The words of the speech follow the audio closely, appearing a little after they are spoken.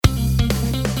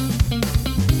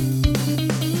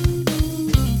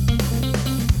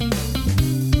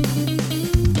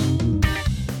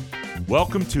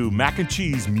Welcome to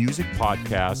Mackncheeze Music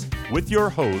Podcast with your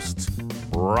hosts,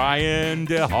 Ryan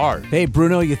DeHart. Hey,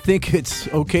 Bruno, you think it's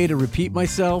okay to repeat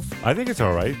myself? I think it's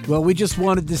all right. Well, we just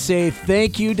wanted to say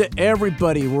thank you to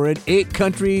everybody. We're in 8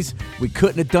 countries. We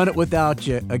couldn't have done it without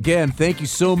you. Again, thank you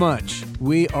so much.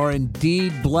 We are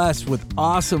indeed blessed with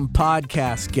awesome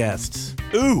podcast guests.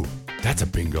 Ooh, that's a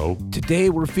bingo. Today,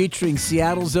 we're featuring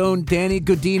Seattle's own Danny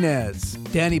Godinez.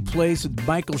 Danny plays with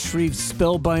Michael Shreve's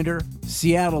Spellbinder,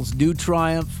 Seattle's new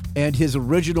triumph, and his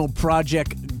original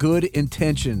project, Good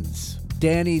Intentions.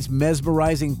 Danny's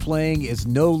mesmerizing playing is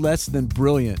no less than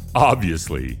brilliant.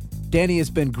 Obviously. Danny has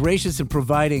been gracious in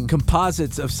providing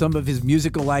composites of some of his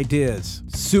musical ideas.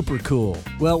 Super cool.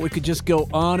 Well, we could just go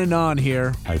on and on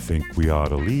here. I think we ought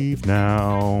to leave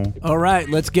now. All right,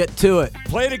 let's get to it.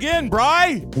 Play it again,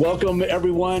 Bri. Welcome,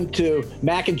 everyone, to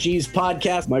Mackncheeze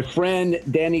Podcast. My friend,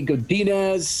 Danny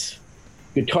Godinez,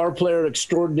 guitar player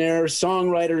extraordinaire,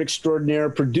 songwriter extraordinaire,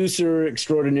 producer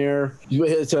extraordinaire. He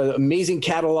has an amazing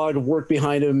catalog of work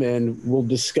behind him, and we'll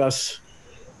discuss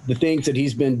the things that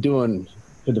he's been doing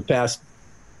for the past,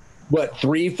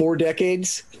 3-4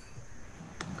 decades?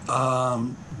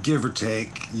 Give or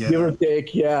take. Yeah. Give or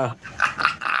take, yeah.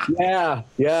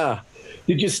 Yeah.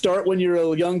 Did you start when you were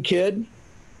a young kid?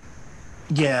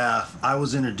 Yeah, I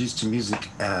was introduced to music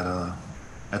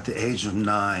at the age of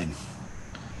 9.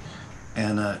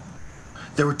 And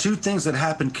there were 2 things that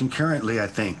happened concurrently, I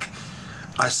think.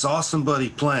 I saw somebody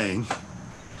playing,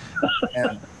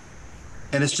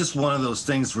 and it's just one of those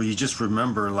things where you just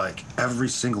remember, like, every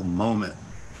single moment,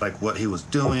 like what he was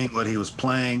doing, what he was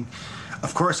playing.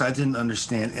 Of course, I didn't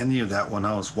understand any of that when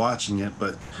I was watching it,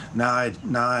 but now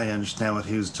I understand what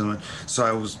he was doing. So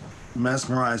I was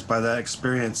mesmerized by that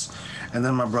experience. And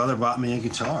then my brother bought me a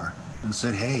guitar and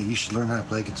said, hey, you should learn how to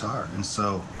play guitar. And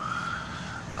so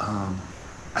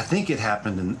I think it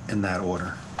happened in that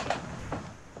order.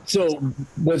 So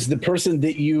was the person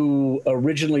that you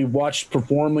originally watched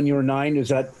perform when you were 9, is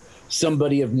that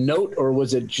somebody of note, or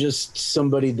was it just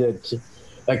somebody that,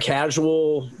 a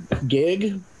casual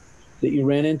gig that you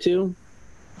ran into?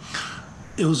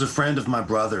 It was a friend of my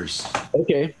brother's.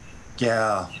 Okay.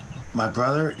 Yeah. My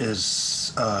brother is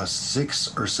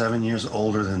 6 or 7 years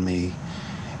older than me.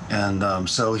 And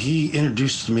so he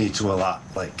introduced me to a lot.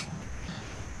 Like,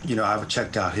 I've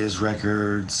checked out his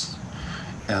records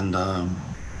and,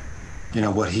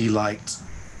 what he liked.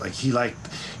 Like,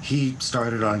 he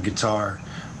started on guitar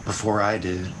before I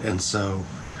did. And so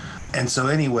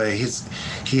anyway,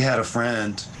 he had a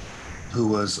friend who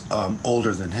was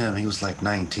older than him. He was like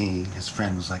 19. His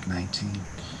friend was like 19.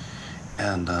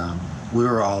 And we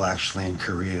were all actually in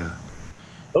Korea.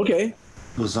 Okay.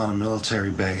 It was on a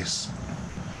military base.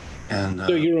 And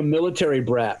so you're a military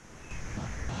brat.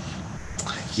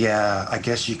 Yeah, I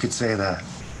guess you could say that.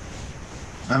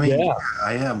 I mean, yeah.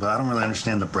 I am, but I don't really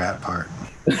understand the brat part.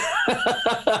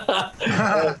 I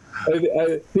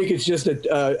think it's just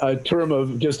a term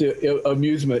of just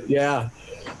amusement. Yeah.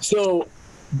 So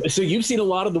you've seen a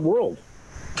lot of the world.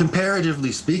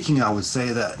 Comparatively speaking, I would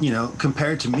say that,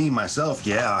 compared to me, myself,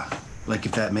 yeah. Like,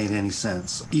 if that made any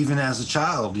sense. Even as a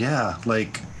child, yeah.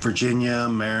 Like Virginia,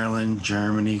 Maryland,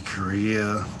 Germany,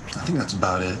 Korea. I think that's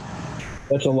about it.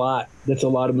 That's a lot. That's a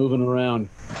lot of moving around.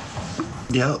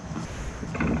 Yep.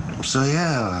 So,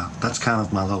 yeah, that's kind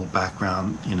of my little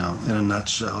background, in a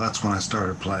nutshell. That's when I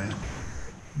started playing.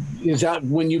 Is that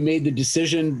when you made the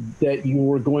decision that you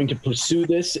were going to pursue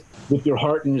this with your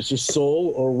heart and your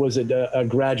soul, or was it a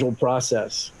gradual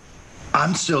process?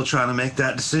 I'm still trying to make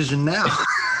that decision now.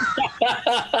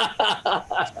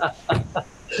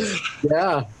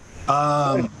 Yeah.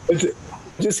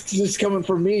 Just coming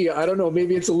from me, I don't know,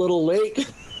 maybe it's a little late.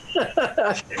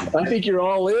 I think you're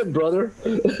all in, brother.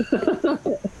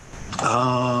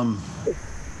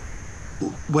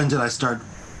 When did I start?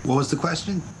 What was the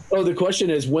question? Oh, the question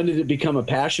is, when did it become a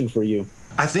passion for you?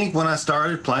 I think when I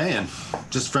started playing,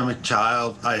 just from a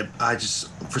child, I just,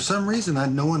 for some reason,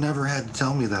 no one ever had to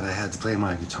tell me that I had to play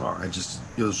my guitar. It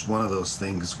was one of those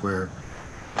things where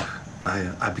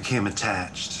I became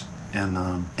attached. And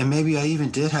maybe I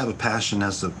even did have a passion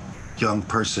as a young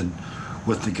person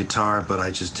with the guitar, but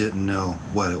I just didn't know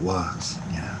what it was.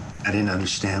 Yeah, I didn't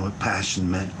understand what passion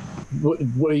meant.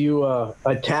 Were you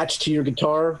attached to your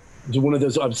guitar? Is it one of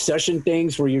those obsession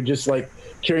things where you're just like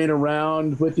carrying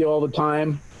around with you all the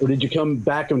time, or did you come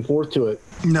back and forth to it?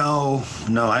 No,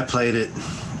 I played it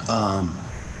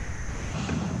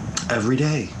every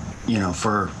day,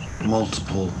 for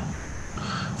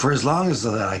as long as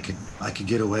that I could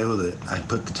get away with it. I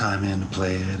put the time in to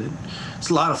play it. It's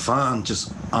a lot of fun.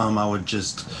 Just I would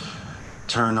just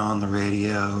turn on the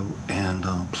radio and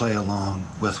play along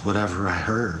with whatever I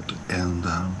heard.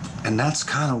 And that's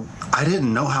kind of, I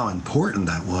didn't know how important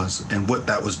that was and what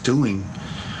that was doing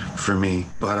for me,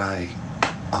 but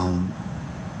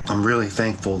I'm really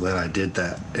thankful that I did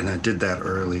that, and I did that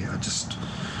early. I just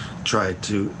tried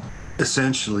to,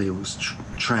 essentially it was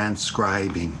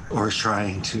transcribing or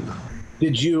trying to.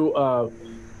 Did you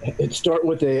start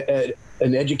with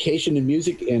an education in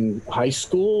music in high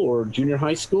school or junior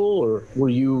high school, or were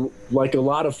you, like a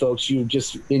lot of folks, you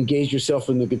just engaged yourself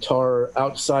in the guitar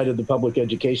outside of the public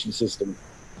education system?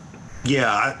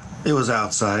 Yeah, it was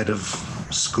outside of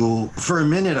school. For a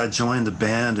minute, I joined the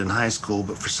band in high school,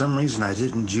 but for some reason, I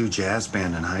didn't do jazz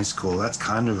band in high school. That's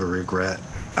kind of a regret.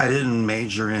 I didn't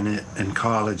major in it in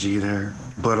college either,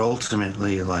 but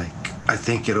ultimately, I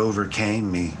think it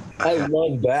overcame me. I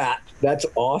love that. That's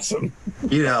awesome.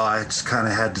 I just kind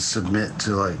of had to submit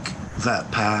to, that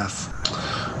path.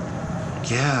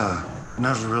 Yeah,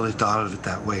 never really thought of it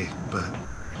that way, but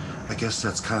I guess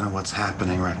that's kind of what's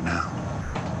happening right now.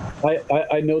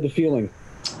 I know the feeling.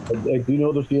 I do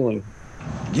know the feeling.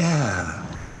 Yeah.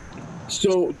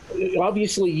 So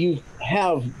obviously you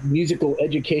have musical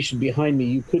education behind me.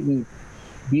 You couldn't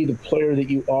be the player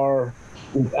that you are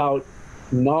without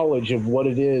knowledge of what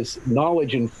it is,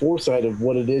 knowledge and foresight of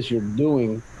what it is you're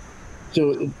doing.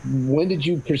 So when did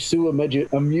you pursue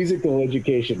a musical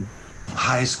education?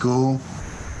 High school.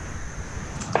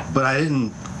 But I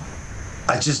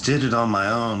just did it on my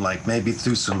own, maybe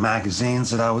through some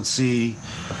magazines that I would see,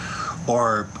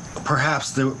 or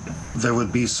perhaps there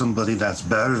would be somebody that's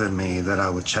better than me that I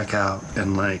would check out,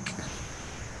 and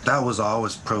that was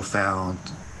always profound,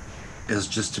 is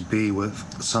just to be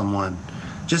with someone,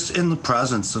 just in the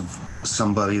presence of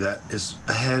somebody that is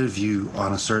ahead of you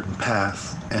on a certain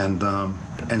path. And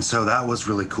so that was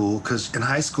really cool, because in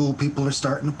high school people are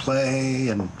starting to play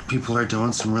and people are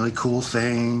doing some really cool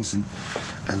things, and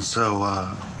so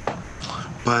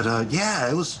yeah,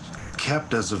 it was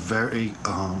kept as a very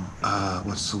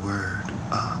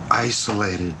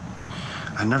isolated.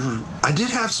 I did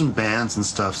have some bands and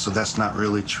stuff, so that's not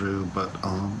really true, but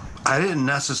I didn't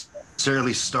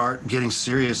necessarily start getting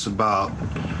serious about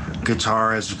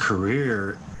guitar as a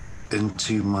career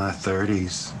into my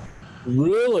 30s.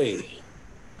 Really?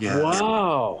 Yeah.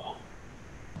 Wow.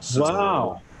 So,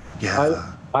 Wow.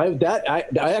 Yeah.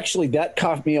 That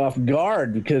caught me off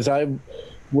guard, because I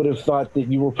would have thought that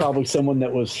you were probably someone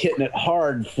that was hitting it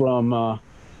hard from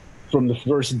the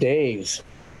first days.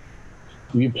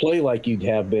 You play like you'd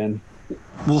have been.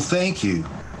 Well, thank you.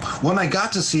 When I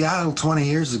got to Seattle 20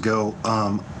 years ago,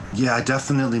 yeah, I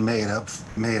definitely made up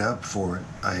for it.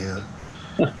 I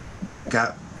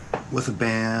got with a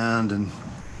band and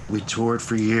we toured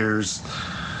for years.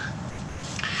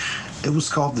 It was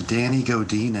called the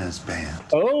Godinez Band.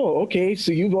 Oh, okay.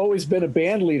 So you've always been a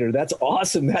band leader. That's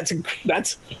awesome. That's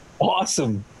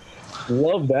awesome.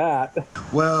 Love that.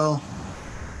 Well,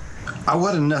 I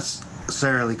wouldn't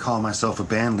necessarily call myself a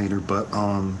band leader, but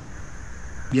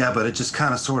yeah, but it just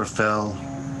kind of sort of fell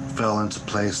into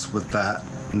place with that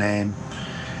name.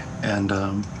 And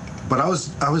but I was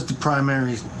the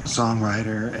primary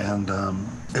songwriter, and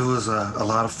it was a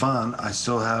lot of fun. I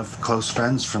still have close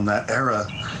friends from that era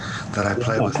that I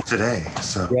play with today.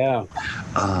 So yeah,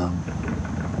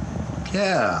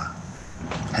 yeah,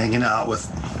 hanging out with.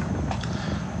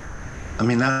 I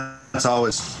mean, that's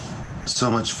always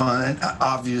so much fun. And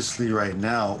obviously, right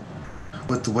now,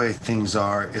 with the way things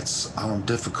are, it's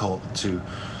difficult to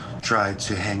try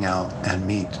to hang out and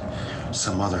meet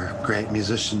some other great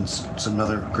musicians, some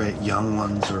other great young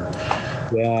ones, or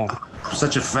I'm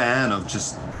such a fan of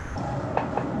just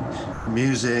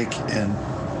music and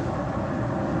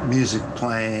music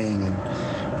playing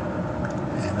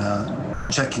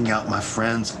and checking out my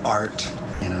friends' art.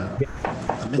 I've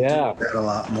been doing that a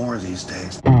lot more these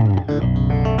days.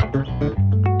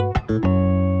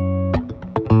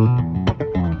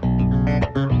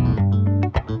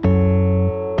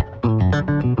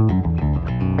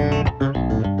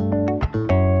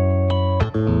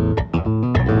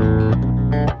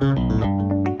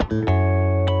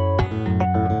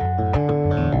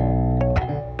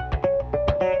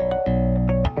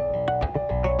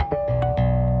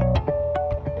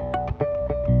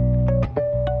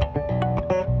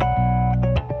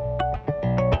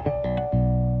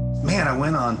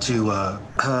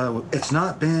 It's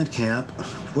not Bandcamp.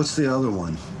 What's the other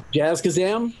one? Jazz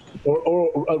Kazam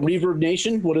or Reverb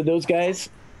Nation. What are those guys?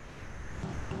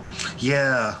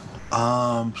 Yeah.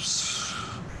 But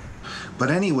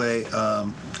anyway,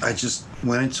 I just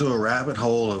went into a rabbit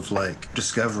hole of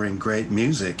discovering great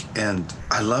music, and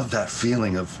I love that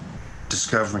feeling of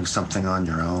discovering something on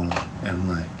your own.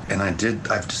 And I've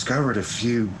discovered a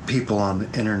few people on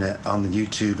the internet, on the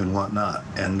YouTube and whatnot,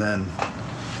 and then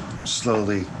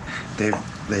slowly they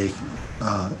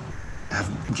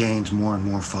have gained more and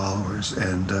more followers,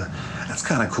 and that's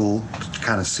kind of cool to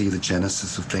kind of see the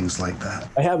genesis of things like that.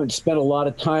 I haven't spent a lot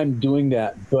of time doing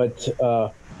that, but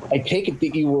I take it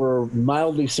that you were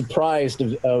mildly surprised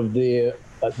of the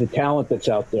talent that's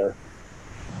out there.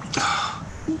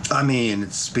 I mean,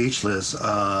 it's speechless.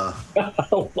 Oh,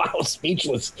 wow,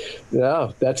 speechless.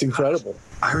 Yeah, that's incredible.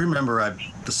 I remember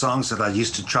the songs that I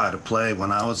used to try to play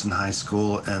when I was in high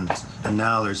school, and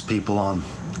now there's people on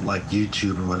like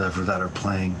YouTube or whatever that are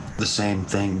playing the same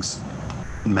things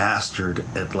mastered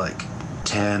at like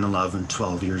 10, 11,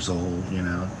 12 years old, you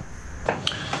know.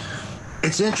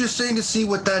 It's interesting to see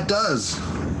what that does.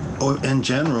 In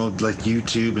general, like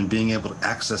YouTube and being able to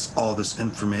access all this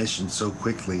information so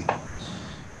quickly.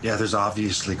 Yeah, there's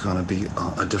obviously going to be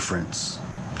a difference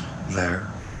there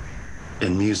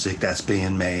in music that's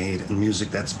being made, and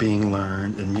music that's being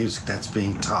learned, and music that's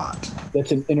being taught.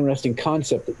 That's an interesting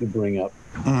concept that you bring up.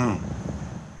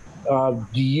 Mm-hmm.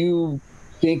 Do you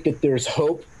think that there's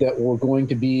hope that we're going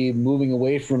to be moving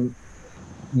away from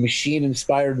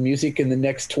machine-inspired music in the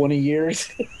next 20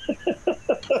 years?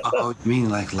 Oh, you mean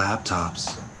like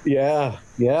laptops? Yeah.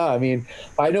 I mean,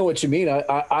 I know what you mean.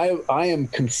 I am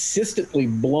consistently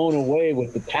blown away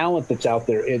with the talent that's out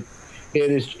there.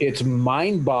 It's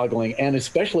mind-boggling, and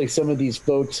especially some of these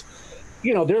folks,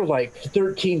 you know, they're like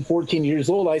 13, 14 years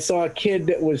old. I saw a kid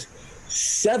that was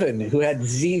 7 who had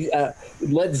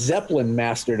Led Zeppelin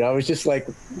mastered. I was just like,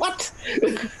 what?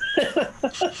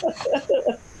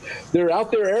 They're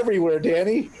out there everywhere,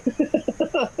 Danny.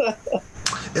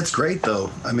 It's great, though.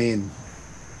 I mean,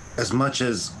 as much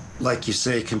as, like you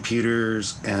say,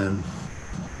 computers and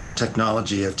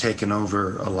technology have taken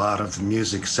over a lot of the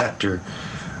music sector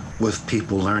with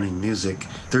people learning music,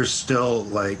 there's still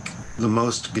like the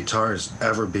most guitars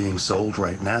ever being sold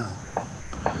right now.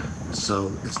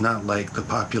 So it's not like the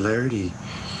popularity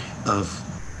of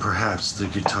perhaps the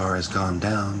guitar has gone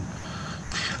down.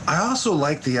 I also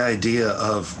like the idea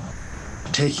of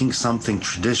taking something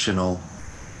traditional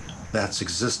that's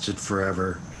existed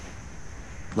forever,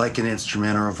 like an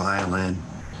instrument or a violin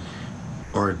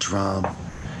or a drum,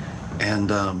 and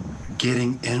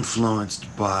getting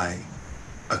influenced by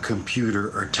a computer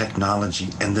or technology,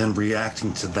 and then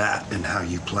reacting to that in how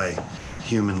you play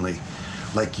humanly.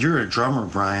 Like, you're a drummer,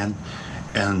 Brian,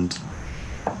 and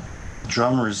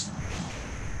drummers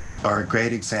are a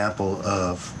great example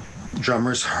of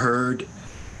drummers heard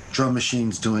drum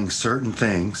machines doing certain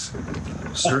things,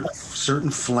 certain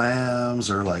flams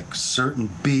or like certain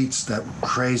beats that were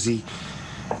crazy,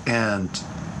 and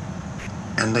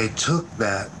they took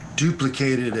that,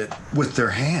 duplicated it with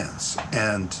their hands.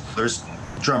 And there's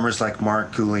drummers like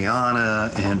Mark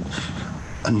Guliana and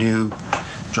a new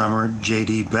drummer,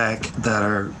 J.D. Beck, that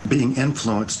are being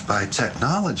influenced by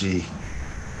technology.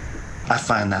 I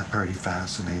find that pretty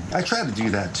fascinating. I try to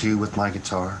do that too with my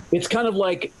guitar. It's kind of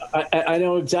like, I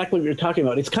know exactly what you're talking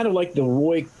about. It's kind of like the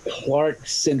Roy Clark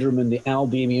syndrome and the Al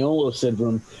Di Meola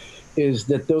syndrome, is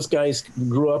that those guys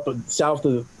grew up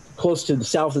close to the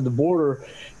south of the border.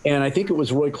 And I think it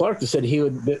was Roy Clark that said he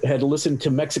had listened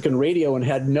to Mexican radio and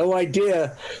had no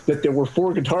idea that there were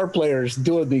 4 guitar players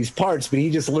doing these parts, but he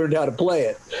just learned how to play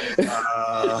it.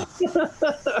 I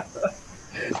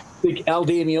think Al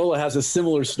Di Meola has a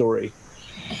similar story.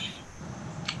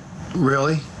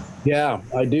 Really? Yeah,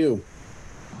 I do.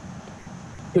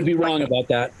 Could be wrong about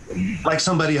that. Like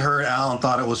somebody heard Al and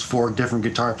thought it was 4 different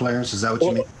guitar players? Is that what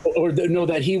you mean? Or no,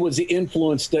 that he was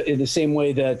influenced in the same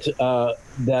way that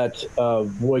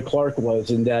Roy Clark was,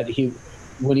 and that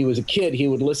when he was a kid, he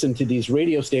would listen to these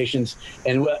radio stations,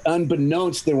 and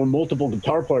unbeknownst, there were multiple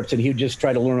guitar parts, and he would just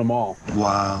try to learn them all.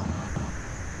 Wow.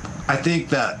 I think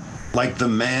that, like, the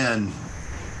man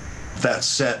that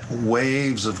set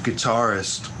waves of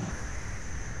guitarists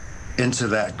into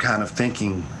that kind of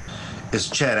thinking is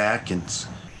Chet Atkins.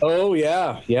 Oh,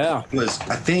 yeah.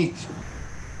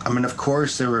 Of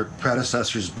course there were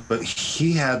predecessors, but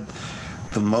he had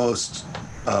the most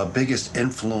biggest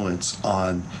influence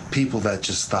on people that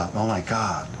just thought, oh my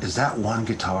God, is that one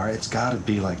guitar? It's got to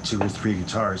be like 2 or 3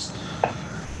 guitars.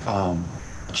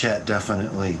 Chet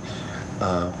definitely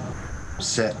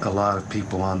set a lot of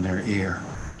people on their ear.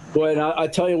 Boy, and I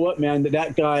tell you what, man,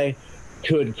 that guy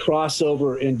could cross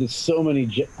over into so many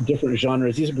different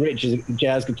genres. He's a great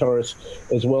jazz guitarist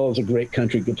as well as a great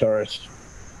country guitarist.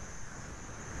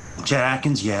 Chet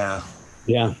Atkins, yeah.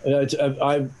 Yeah,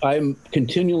 I'm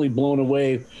continually blown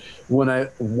away when I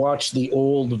watched the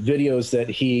old videos that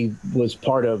he was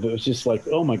part of, it was just like,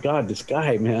 oh my God, this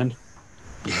guy, man.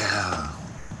 Yeah.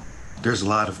 There's a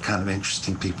lot of kind of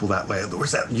interesting people that way.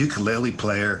 There's that ukulele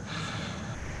player.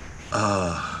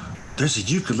 There's a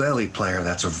ukulele player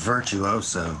that's a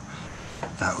virtuoso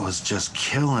that was just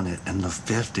killing it in the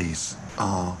 50s.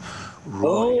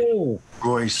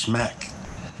 Roy Smeck.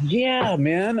 Yeah,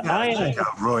 man. Check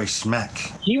out Roy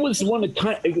Smeck. He was one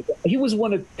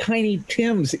of Tiny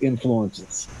Tim's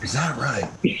influences. Is that right?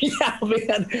 Yeah,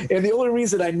 man. And the only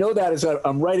reason I know that is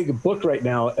I'm writing a book right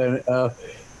now, and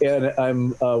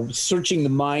I'm searching the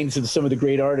minds of some of the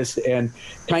great artists. And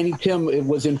Tiny Tim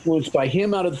was influenced by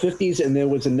him out of the 50s, and there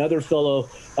was another fellow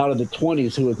out of the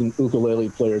 20s who was an ukulele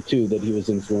player too that he was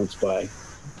influenced by.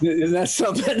 Isn't that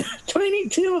something? Tiny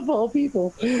Tim of all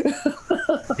people.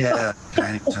 Yeah,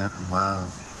 Tiny Tim. Wow,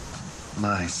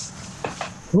 nice.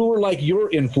 Who were like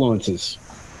your influences?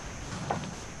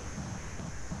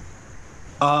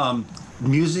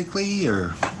 Musically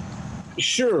or?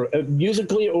 Sure,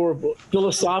 musically or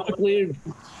philosophically.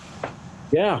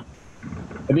 Yeah,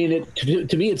 I mean,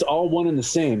 to me, it's all one and the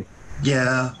same.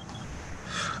 Yeah.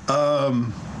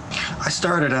 I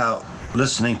started out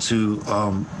listening to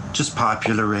just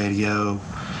popular radio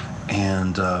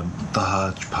and the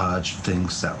hodgepodge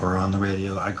things that were on the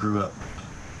radio. I grew up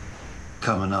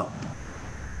coming up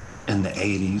in the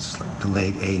 80s, like the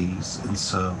late 80s, and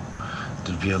so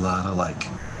there'd be a lot of like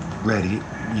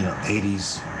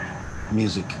 80s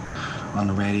music on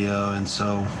the radio, and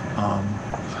so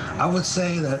I would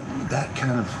say that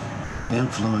kind of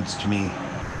influenced me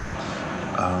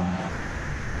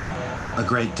a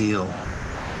great deal.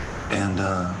 And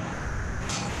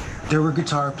there were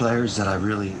guitar players that I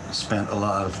really spent a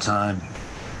lot of time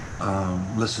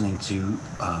listening to.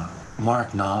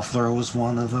 Mark Knopfler was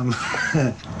one of them.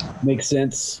 Makes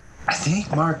sense. I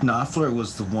think Mark Knopfler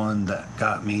was the one that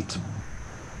got me to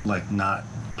not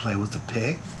play with the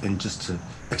pick and just to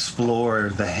explore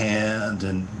the hand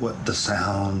and what the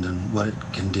sound and what it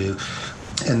can do.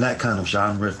 And that kind of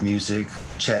genre of music,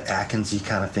 Chet Atkinsy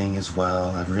kind of thing as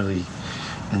well. I really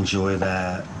enjoy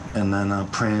that. And then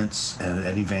Prince and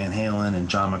Eddie Van Halen and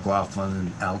John McLaughlin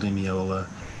and Al Di Meola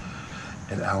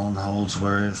and Alan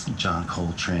Holdsworth, John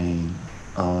Coltrane,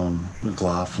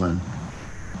 McLaughlin,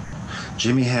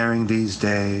 Jimmy Herring these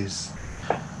days,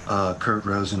 Kurt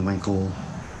Rosenwinkel,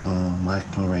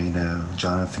 Mike Moreno,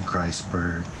 Jonathan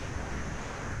Kreisberg,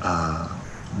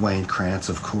 Wayne Krantz,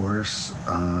 of course.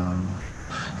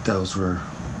 Those were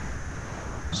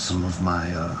some of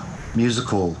my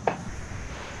musical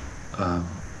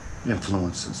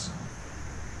influences.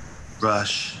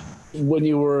 Rush. When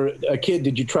you were a kid,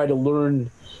 did you try to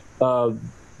learn the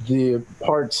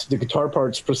guitar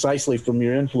parts precisely from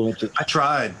your influences? I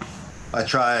tried,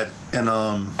 and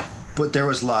but there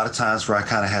was a lot of times where I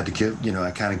kind of had to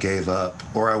I kind of gave up,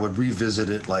 or I would revisit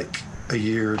it like a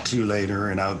year or two later,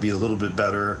 and I would be a little bit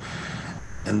better.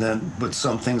 And then, but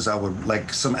some things I would,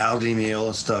 like some Al Di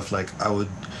Meola stuff,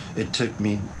 it took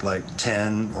me like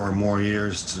 10 or more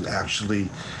years to actually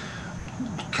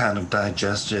kind of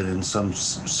digest it in some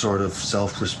sort of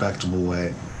self-respectable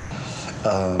way.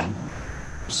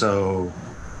 So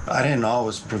I didn't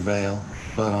always prevail,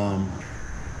 but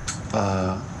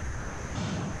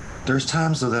there's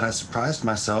times though that I surprised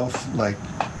myself, like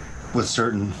with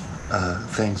certain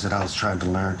things that I was trying to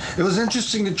learn. It was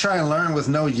interesting to try and learn with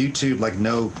no YouTube,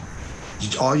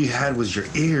 all you had was your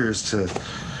ears to,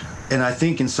 and I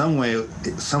think in some ways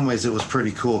it was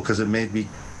pretty cool because it made me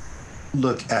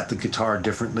look at the guitar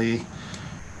differently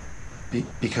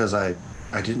because I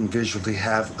didn't visually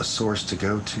have a source to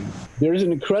go to. There's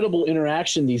an incredible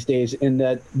interaction these days in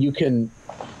that you can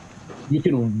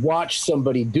watch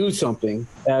somebody do something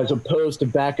as opposed to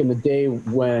back in the day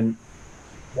when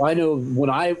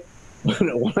I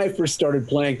first started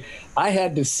playing, I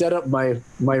had to set up my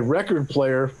record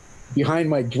player behind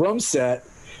my drum set,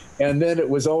 and then it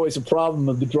was always a problem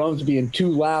of the drums being too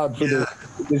loud for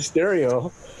the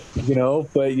stereo,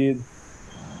 but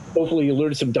hopefully you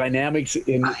learn some dynamics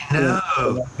in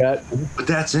that. But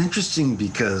that's interesting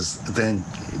because then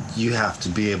you have to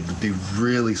be able to be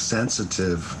really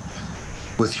sensitive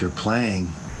with your playing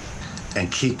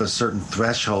and keep a certain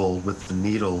threshold with the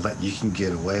needle that you can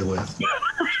get away with.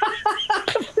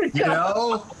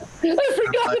 I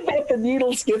forgot about the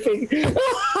needle skipping.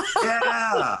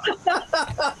 Yeah.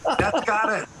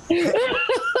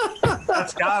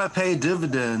 That's gotta pay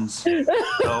dividends.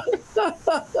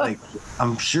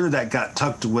 I'm sure that got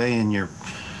tucked away in your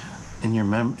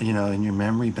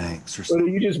memory banks or something.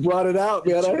 Well, you just brought it out,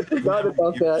 man. I forgot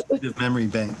about that. Memory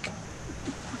bank.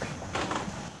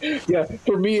 Yeah,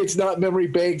 for me, it's not memory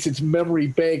banks, it's memory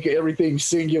bank, everything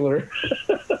singular.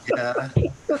 Yeah.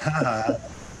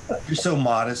 You're so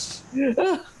modest.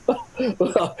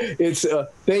 Well, it's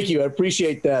thank you, I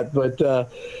appreciate that, but the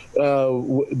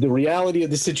reality of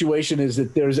the situation is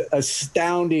that there's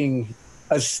astounding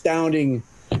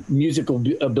musical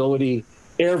ability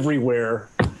everywhere,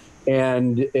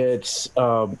 and it's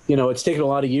it's taken a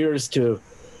lot of years to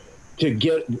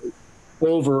get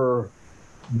over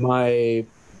my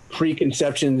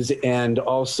preconceptions and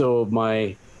also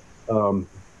my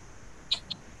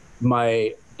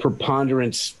my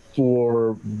preponderance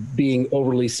for being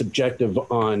overly subjective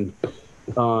on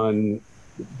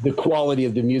the quality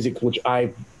of the music, which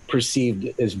I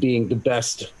perceived as being the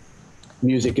best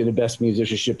music and the best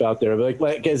musicianship out there.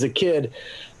 Like as a kid,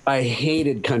 I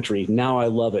hated country. Now I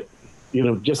love it.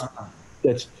 Just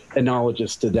that's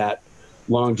analogous to that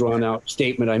long drawn out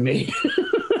statement I made.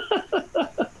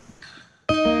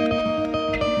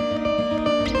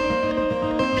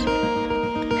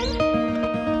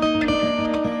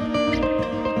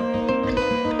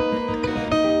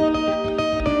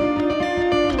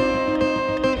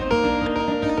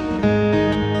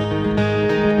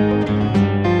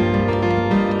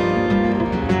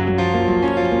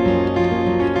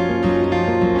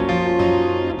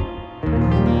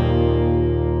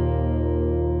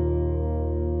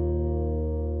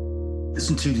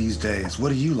 Listen to these days. What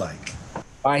do you like?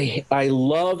 I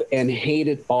love and hate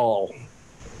it all.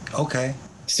 Okay.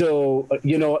 So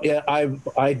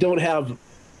I don't have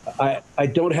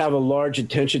a large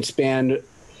attention span.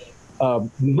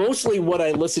 Mostly what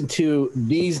I listen to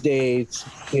these days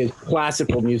is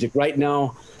classical music. Right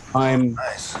now, I'm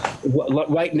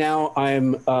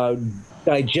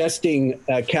digesting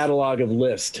a catalog of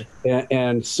Liszt,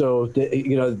 and so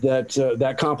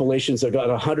that compilation's got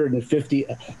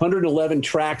 111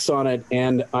 tracks on it,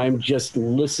 and I'm just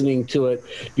listening to it.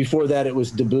 Before that, it was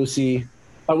Debussy.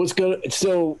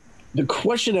 So the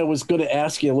question I was going to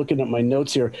ask you, looking at my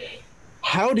notes here,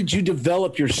 how did you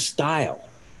develop your style?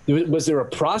 Was there a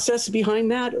process behind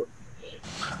that?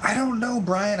 I don't know,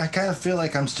 Brian. I kind of feel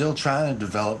like I'm still trying to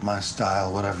develop my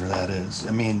style, whatever that is.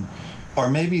 I mean, or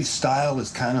maybe style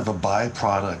is kind of a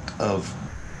byproduct of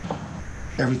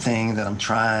everything that I'm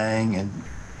trying and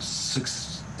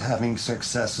having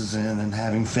successes in and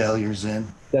having failures in.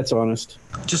 That's honest.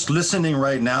 Just listening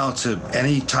right now to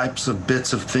any types of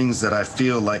bits of things that I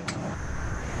feel like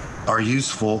are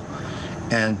useful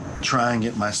and trying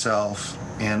it myself,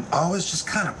 and always just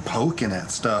kind of poking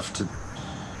at stuff to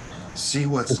see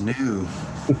what's new.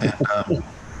 And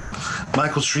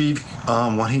Michael Shreve,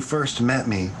 when he first met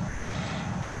me,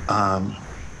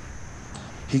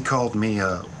 he called me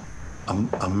a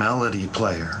melody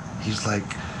player. He's like,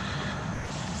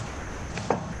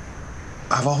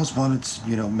 I've always wanted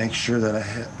to, make sure that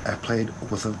I played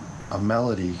with a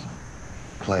melody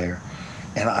player.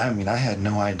 And I had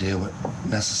no idea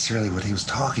necessarily what he was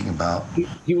talking about.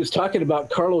 He was talking about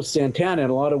Carlos Santana in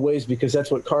a lot of ways, because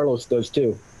that's what Carlos does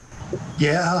too.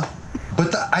 Yeah,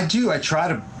 but I try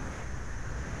to,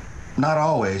 not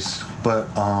always, but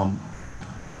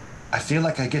I feel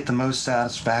like I get the most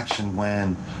satisfaction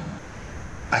when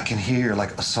I can hear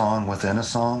like a song within a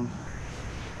song.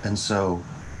 And so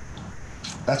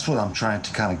that's what I'm trying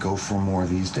to kind of go for more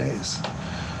these days,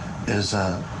 is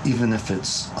even if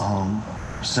it's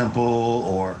simple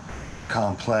or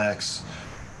complex,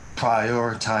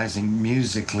 prioritizing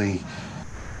musically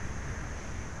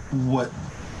what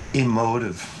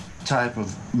emotive type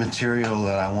of material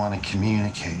that I want to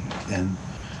communicate, and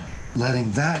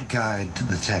letting that guide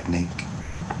the technique.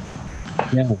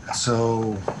 Yeah.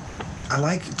 So I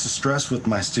like to stress with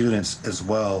my students as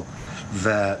well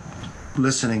that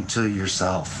listening to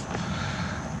yourself,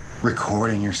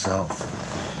 recording yourself.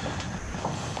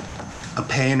 A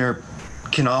painter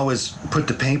can always put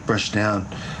the paintbrush down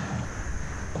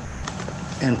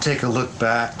and take a look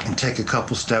back and take a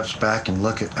couple steps back and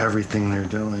look at everything they're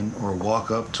doing, or walk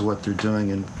up to what they're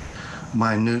doing and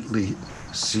minutely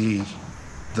see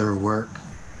their work.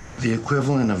 The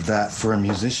equivalent of that for a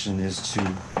musician is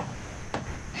to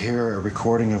hear a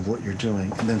recording of what you're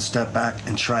doing and then step back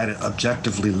and try to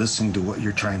objectively listen to what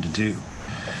you're trying to do.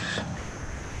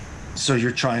 So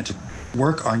you're trying to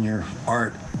work on your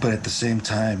art, but at the same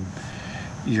time,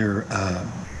 you're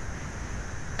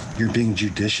being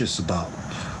judicious about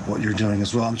what you're doing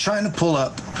as well. I'm trying to pull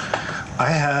up. I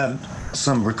had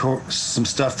some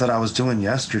stuff that I was doing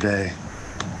yesterday.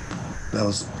 That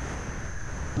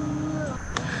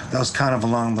was kind of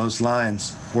along those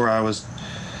lines, where I was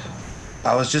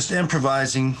just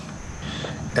improvising,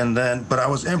 but I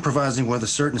was improvising with a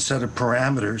certain set of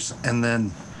parameters, and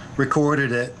then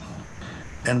recorded it,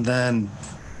 and then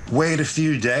wait a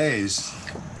few days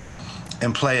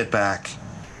and play it back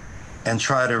and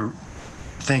try to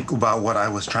think about what I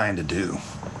was trying to do,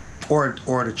 or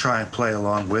to try and play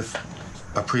along with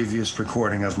a previous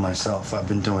recording of myself. I've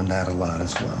been doing that a lot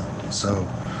as well. So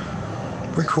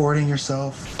recording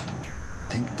yourself,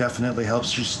 I think, definitely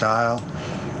helps your style.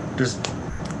 There's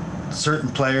certain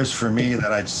players for me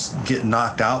that I just get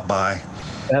knocked out by.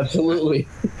 Absolutely.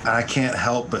 And I can't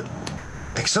help but,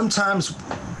 like, sometimes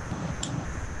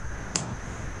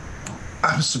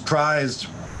I'm surprised.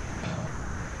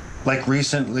 Like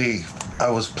recently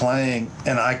I was playing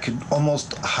and I could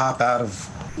almost hop out of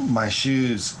my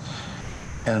shoes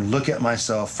and look at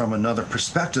myself from another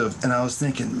perspective, and I was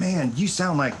thinking, man, you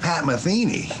sound like Pat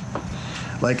Metheny.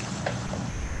 Like,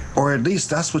 or at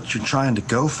least that's what you're trying to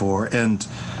go for, and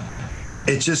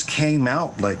it just came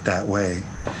out like that way.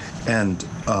 And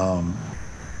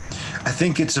I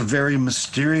think it's a very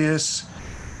mysterious,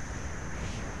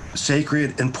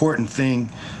 sacred, important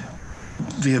thing,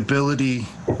 the ability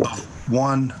of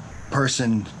one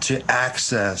person to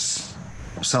access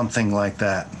something like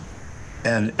that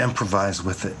and improvise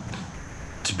with it,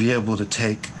 to be able to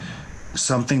take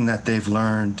something that they've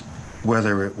learned,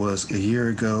 whether it was a year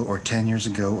ago or 10 years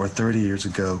ago or 30 years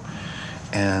ago,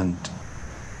 and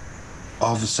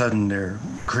all of a sudden they're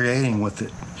creating with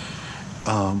it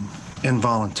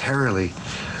involuntarily.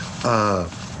 I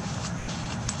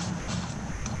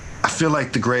feel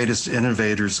like the greatest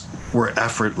innovators were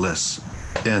effortless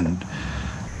in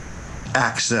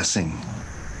accessing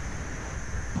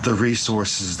the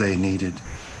resources they needed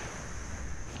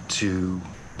to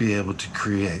be able to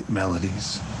create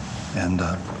melodies. And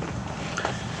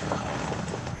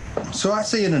so I'd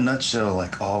say in a nutshell,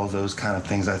 like, all of those kind of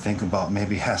things I think about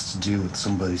maybe has to do with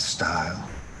somebody's style.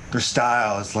 Their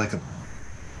style is like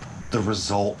the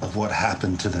result of what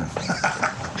happened to them.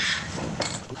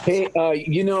 Hey,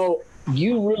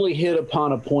 you really hit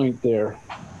upon a point there,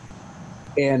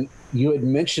 and you had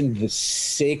mentioned the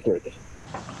sacred.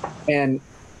 And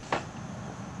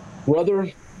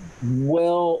brother,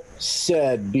 well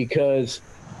said, because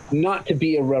not to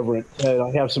be irreverent,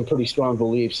 I have some pretty strong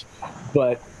beliefs,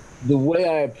 but the way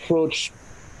I approach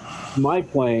my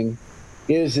playing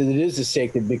is that it is a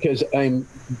sacred, because I'm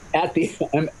at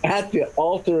the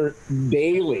altar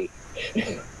daily.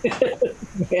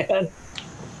 Man,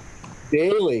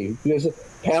 daily, just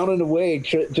pounding away,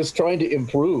 just trying to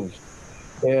improve.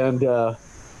 And so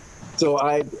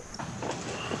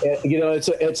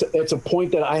it's a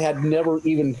point that I had never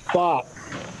even thought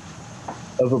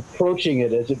of approaching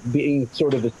it as it being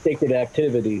sort of a sacred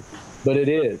activity, but it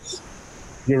is.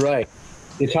 You're right.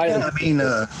 It's highly. Yeah, I mean,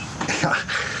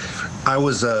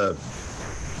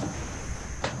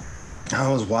 I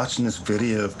was watching this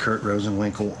video of Kurt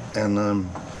Rosenwinkel, and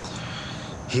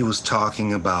he was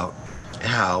talking about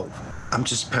how, I'm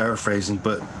just paraphrasing,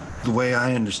 but the way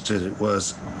I understood it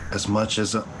was as much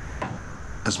as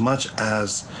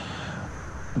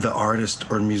the artist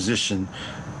or musician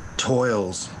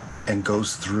toils and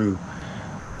goes through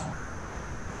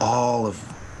all of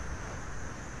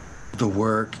the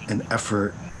work and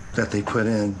effort that they put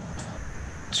in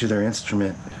to their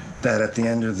instrument, that at the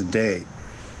end of the day,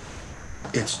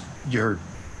 it's you're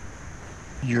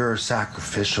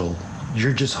sacrificial.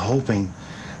 You're just hoping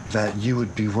that you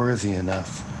would be worthy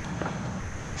enough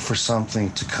for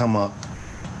something to come up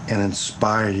and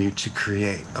inspire you to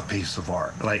create a piece of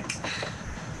art. Like,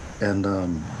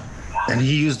 and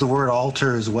he used the word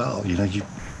altar as well. You know,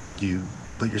 you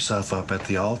put yourself up at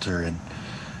the altar,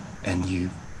 and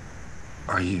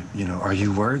are you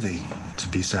worthy to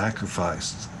be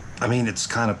sacrificed? I mean, it's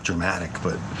kind of dramatic,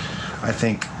 but I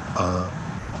think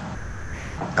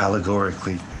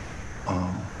allegorically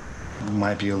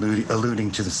might be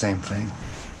alluding to the same thing.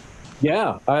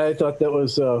 Yeah, I thought that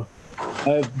was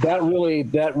that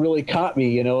really caught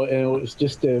me, and it was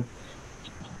just to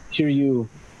hear you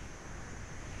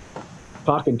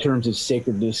talk in terms of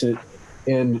sacredness,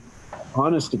 and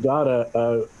honest to God,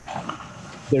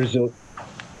 there's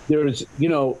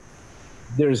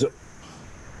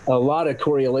a lot of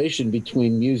correlation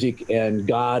between music and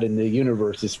God and the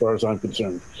universe, as far as I'm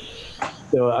concerned.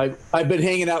 So I've been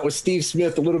hanging out with Steve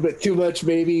Smith a little bit too much,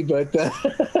 maybe, but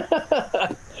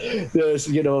there's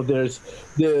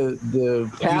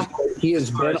the path that he has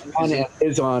been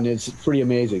on is pretty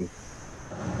amazing.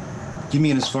 You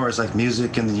mean as far as like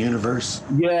music and the universe?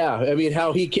 Yeah, I mean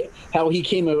how he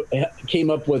came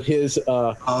up with his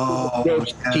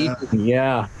approach to teaching.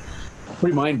 Yeah,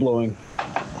 pretty mind blowing.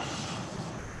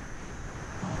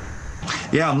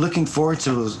 Yeah, I'm looking forward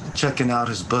to checking out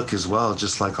his book as well,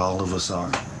 just like all of us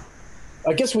are.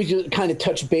 I guess we just kind of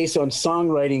touch base on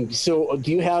songwriting. So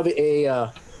do you have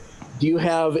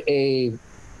a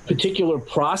particular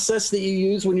process that you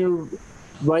use when you're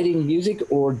writing music,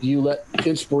 or do you let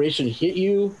inspiration hit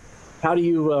you? How do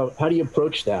you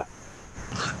approach that?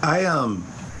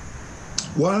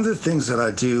 One of the things that I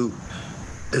do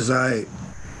is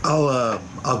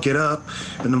I'll get up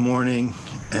in the morning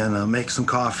and make some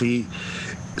coffee,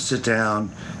 sit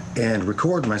down and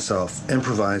record myself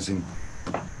improvising.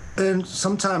 And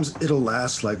sometimes it'll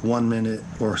last like 1 minute,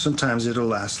 or sometimes it'll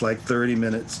last like 30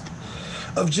 minutes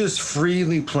of just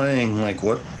freely playing, like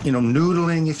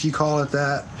noodling, if you call it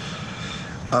that.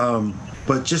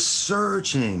 But just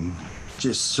searching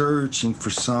for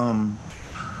some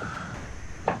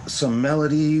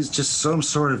melodies, just some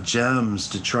sort of gems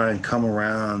to try and come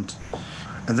around.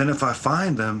 And then if I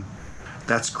find them,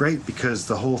 that's great, because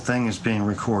the whole thing is being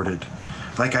recorded.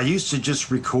 Like, I used to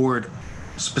just record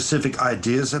specific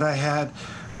ideas that I had,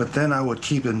 but then I would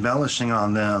keep embellishing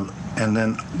on them and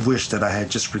then wish that I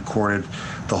had just recorded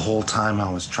the whole time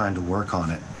I was trying to work on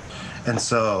it. And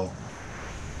so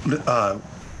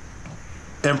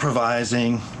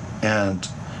improvising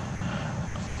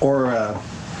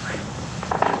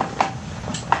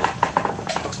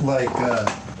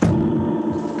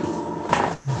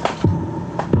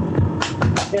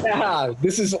Yeah,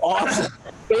 this is awesome.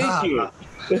 Thank you.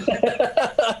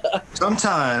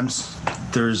 Sometimes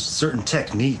there's certain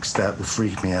techniques that will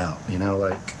freak me out,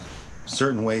 like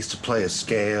certain ways to play a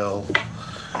scale,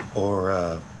 or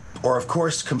of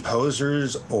course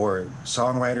composers or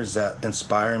songwriters that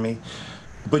inspire me.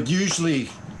 But usually,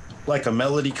 like, a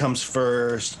melody comes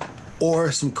first,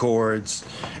 or some chords,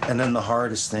 and then the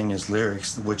hardest thing is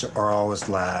lyrics, which are always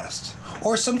last.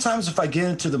 Or sometimes if I get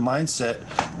into the mindset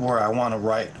where I want to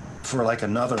write for like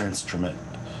another instrument,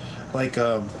 like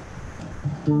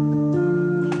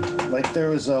there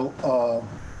was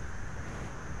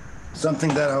something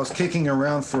that I was kicking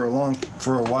around for a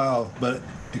while, but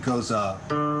it goes like.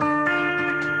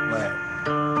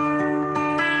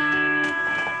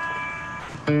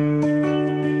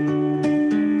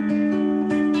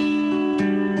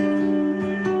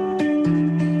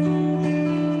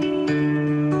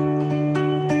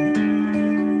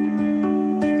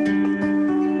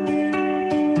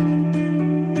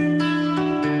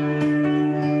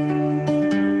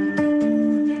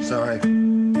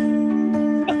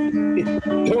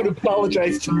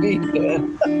 Apologize to me.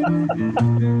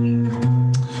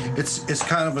 It's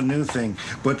kind of a new thing,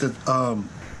 but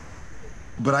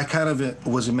I kind of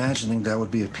was imagining that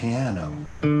would be a piano.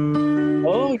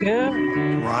 Oh yeah.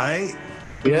 Right?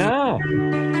 Yeah.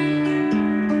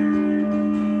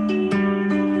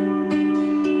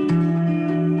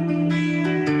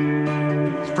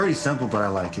 It's pretty simple, but I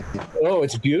like it. Oh,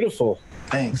 it's beautiful.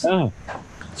 Thanks. Oh.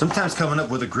 Sometimes coming up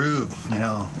with a groove,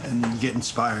 and you get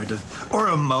inspired, or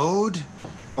a mode,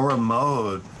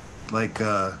 like,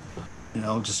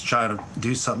 just try to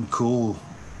do something cool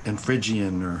in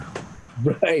Phrygian or.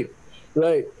 Right.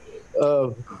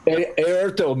 Aerto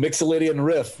Mixolydian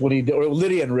riff or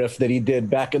Lydian riff that he did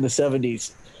back in the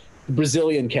 70s,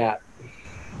 Brazilian cat.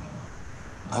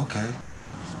 Okay.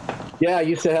 Yeah, I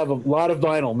used to have a lot of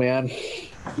vinyl, man.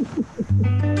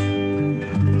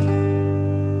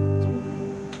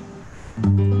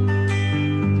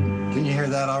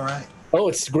 That all right? Oh,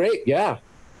 it's great. Yeah.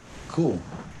 Cool.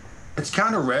 It's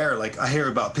kind of rare. Like, I hear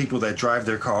about people that drive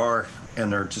their car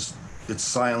and it's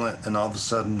silent, and all of a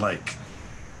sudden, like,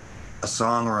 a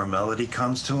song or a melody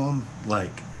comes to them,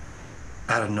 like,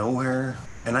 out of nowhere.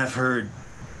 And I've heard,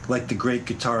 like, the great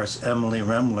guitarist Emily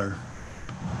Remler,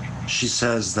 she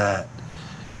says that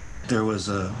there's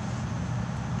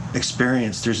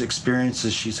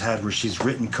experiences she's had where she's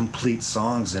written complete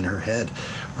songs in her head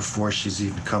before she's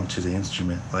even come to the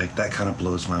instrument. Like, that kind of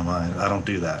blows my mind. I don't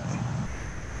do that.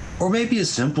 Or maybe a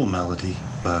simple melody,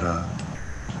 but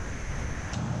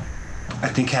I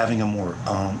think having a more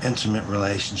intimate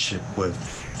relationship with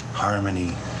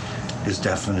harmony is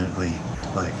definitely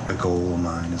like a goal of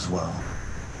mine as well.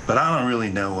 But I don't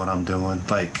really know what I'm doing.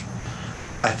 Like,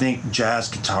 I think jazz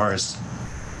guitarists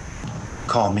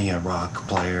call me a rock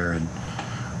player, and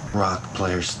rock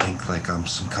players think like I'm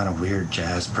some kind of weird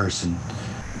jazz person,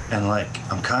 and like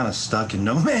I'm kind of stuck in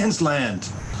no man's land.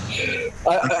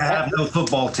 I have no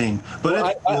football team,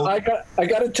 but I got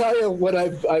to tell you, when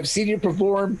I've seen you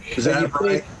perform, is that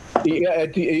right?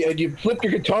 And you flip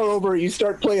your guitar over, and you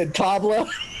start playing tabla.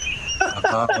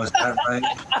 Was that right?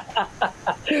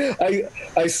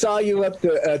 I saw you at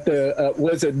the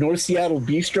was it North Seattle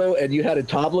Bistro, and you had a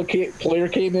tabla player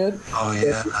came in. Oh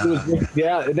yeah.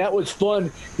 Yeah, and that was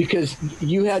fun because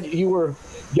you were.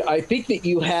 I think that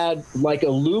you had like a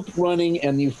loop running,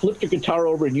 and you flipped your guitar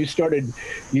over, and you guys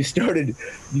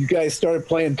started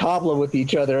playing tabla with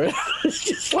each other. It's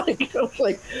just like, I was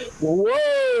like,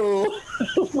 whoa,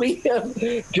 we have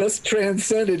just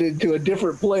transcended into a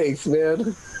different place,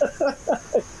 man.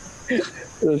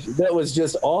 That was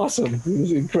just awesome. It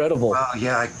was incredible. Wow,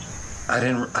 yeah, I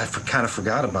kind of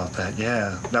forgot about that.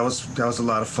 Yeah, that was a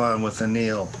lot of fun with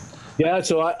Anil. Yeah,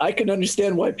 so I can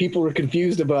understand why people were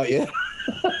confused about you.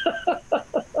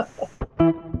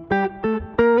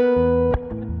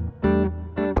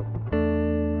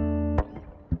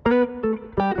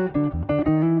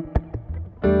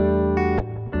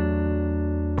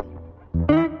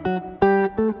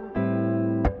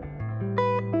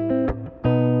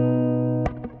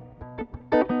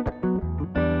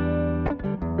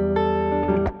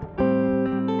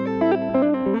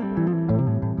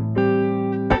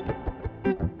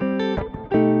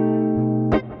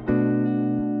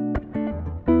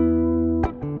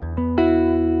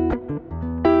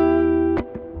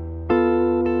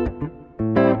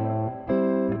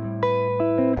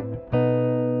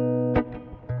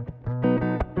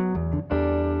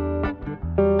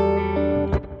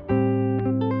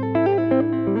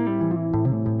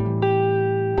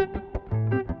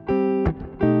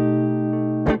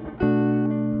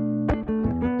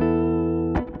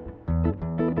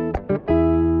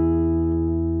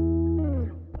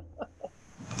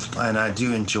 And I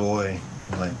do enjoy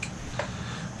like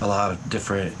a lot of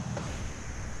different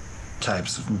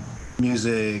types of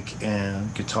music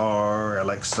and guitar. I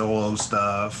like solo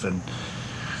stuff, and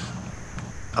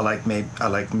I like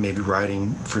maybe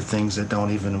writing for things that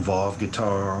don't even involve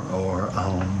guitar, or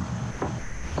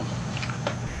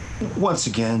once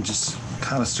again just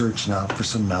kind of searching out for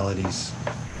some melodies.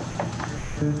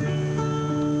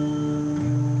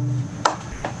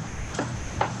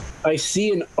 I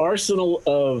see an arsenal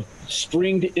of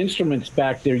stringed instruments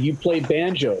back there. You play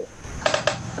banjo.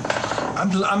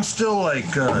 I'm still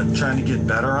like trying to get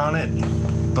better on it,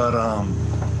 but I'm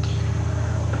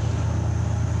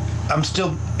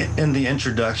still in the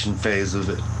introduction phase of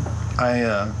it.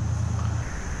 I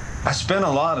spent a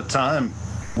lot of time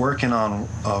working on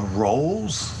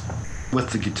rolls with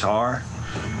the guitar,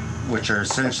 which are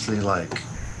essentially like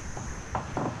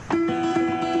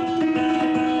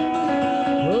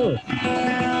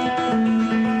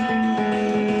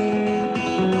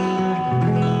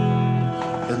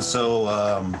so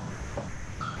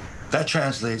that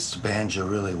translates to banjo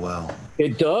really well.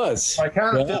 It does. I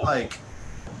kind of feel like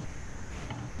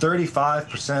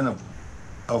 35%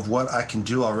 of what I can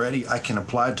do already, I can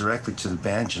apply directly to the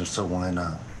banjo, so why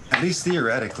not? At least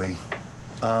theoretically.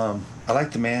 I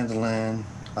like the mandolin.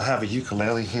 I have a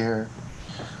ukulele here.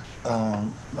 I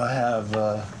have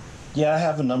a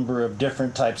number of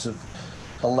different types of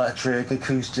electric,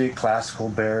 acoustic, classical,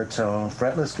 baritone,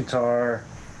 fretless guitar,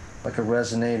 like a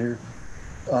resonator,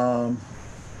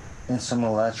 and some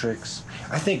electrics.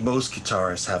 I think most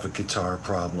guitarists have a guitar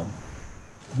problem.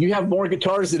 You have more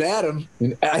guitars than Adam,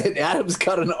 and Adam's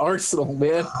got an arsenal,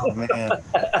 man. Oh man,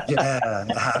 yeah,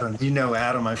 Adam. You know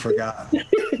Adam, I forgot. Yeah.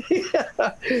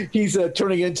 He's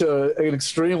turning into an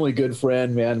extremely good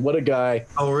friend, man. What a guy!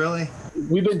 Oh really?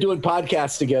 We've been doing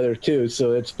podcasts together too,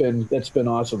 so that's been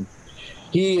awesome.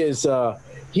 He is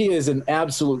an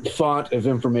absolute font of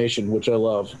information, which I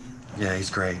love. Yeah, he's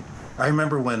great. I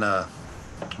remember when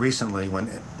recently when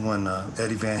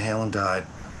Eddie Van Halen died,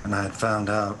 and I had found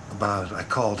out about it, I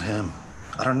called him.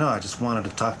 I don't know, I just wanted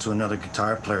to talk to another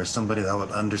guitar player, somebody that would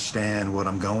understand what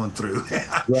I'm going through.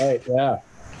 Right, yeah.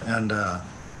 And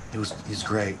he's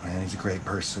great, man. He's a great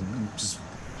person. I'm just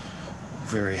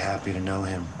very happy to know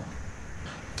him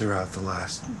throughout the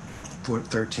last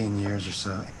 13 years or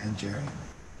so, and Jerry.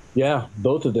 Yeah,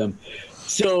 both of them.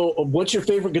 So what's your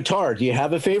favorite guitar? Do you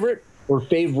have a favorite or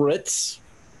favorites?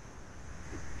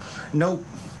 Nope.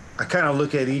 I kind of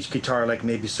look at each guitar like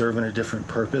maybe serving a different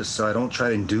purpose, so I don't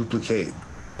try and duplicate,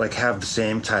 like have the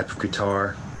same type of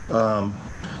guitar.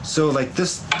 So like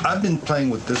this, I've been playing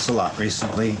with this a lot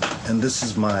recently, and this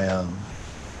is my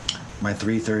my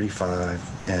 335,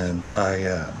 and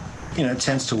it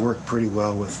tends to work pretty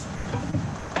well with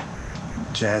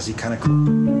jazzy kind of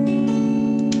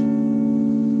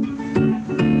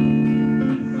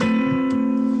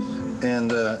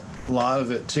and a lot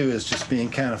of it too is just being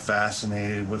kind of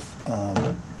fascinated with all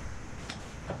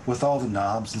the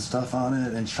knobs and stuff on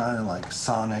it, and trying to like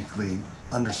sonically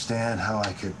understand how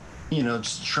I could,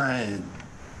 just try and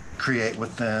create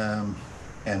with them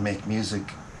and make music,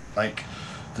 like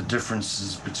the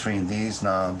differences between these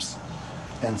knobs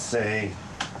and say,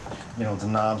 the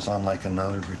knobs on like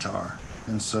another guitar.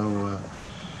 And so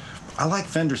I like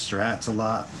Fender Strats a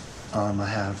lot. I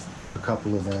have a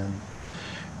couple of them,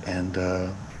 and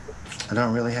I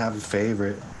don't really have a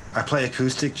favorite. I play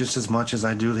acoustic just as much as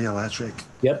I do the electric.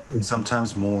 Yep. And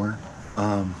sometimes more.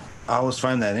 I always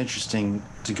find that interesting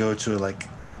to go to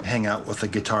hang out with a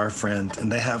guitar friend,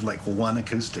 and they have like one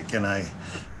acoustic, and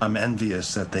I'm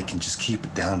envious that they can just keep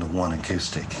it down to one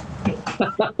acoustic.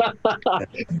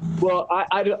 Well,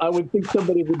 I would think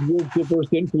somebody with your diverse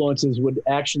influences would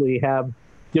actually have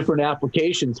different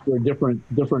applications for different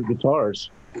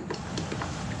guitars.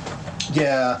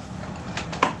 Yeah,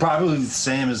 probably the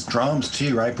same as drums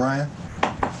too, right, Brian?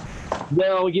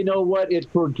 Well, you know what?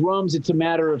 For drums, it's a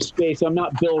matter of space. I'm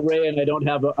not Bill Ray, and I don't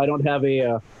have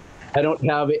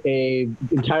a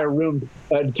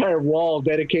entire wall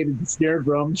dedicated to snare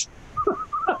drums.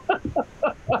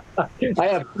 I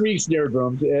have 3 snare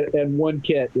drums and 1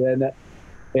 kit, and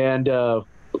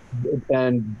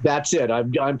that's it.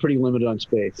 I'm pretty limited on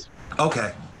space.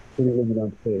 Okay. Pretty limited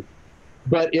on space.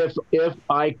 But if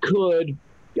I could,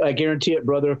 I guarantee it,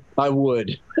 brother, I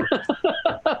would.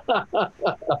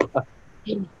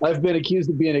 I've been accused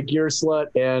of being a gear slut,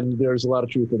 and there's a lot of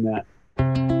truth in that.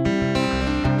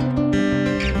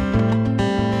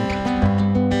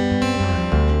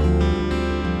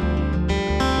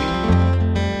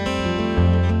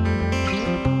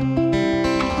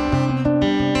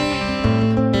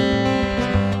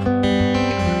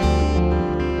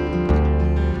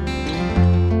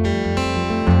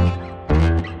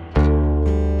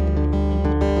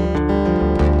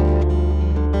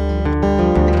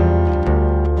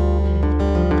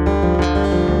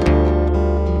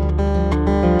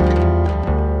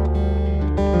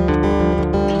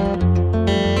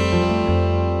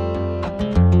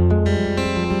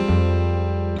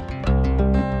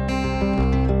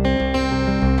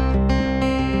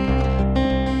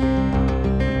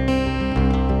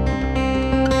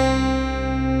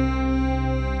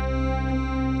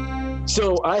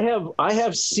 So I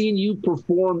have seen you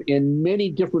perform in many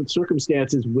different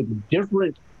circumstances with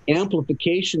different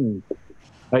amplification.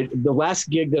 The last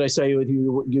gig that I saw you with,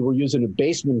 you were using a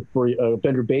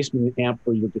Fender Bassman amp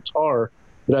for your guitar,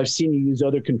 but I've seen you use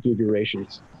other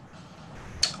configurations.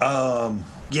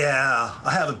 Yeah,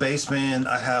 I have a Bassman.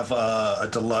 I have a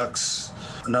Deluxe,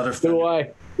 another. So do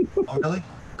I. Oh, really?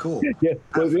 Cool. Yeah,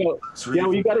 well,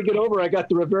 you got to get over. I got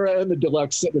the Rivera and the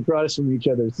Deluxe sitting across from each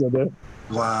other. So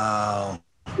wow,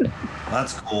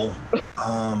 that's cool.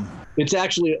 It's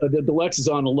actually the Deluxe is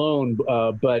on loan,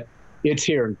 but it's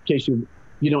here in case you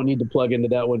don't need to plug into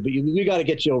that one. But we got to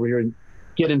get you over here and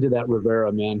get into that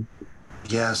Rivera, man.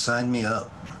 Yeah, sign me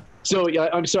up. So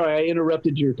I'm sorry, I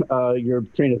interrupted your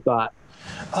train of thought.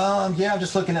 Yeah, I'm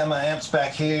just looking at my amps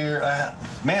back here.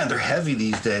 Man, they're heavy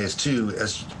these days too,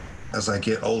 as I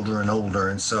get older and older,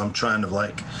 and so I'm trying to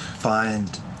find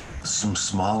some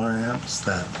smaller amps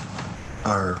that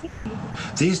are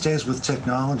these days with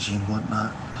technology and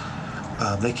whatnot.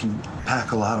 They can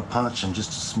pack a lot of punch in just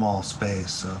a small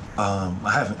space. So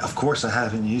I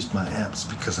haven't used my amps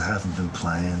because I haven't been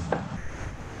playing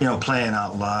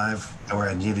out live where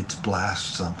I needed to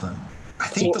blast something. I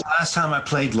think the last time I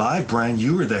played live, Brian,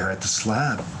 you were there at the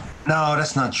Slab. No,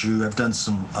 that's not true. I've done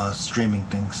some streaming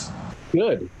things.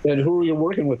 Good. And who were you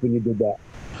working with when you did that?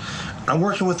 I'm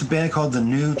working with a band called The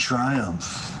New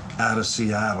Triumph out of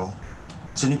Seattle.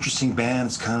 It's an interesting band.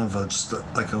 It's kind of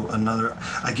another.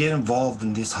 I get involved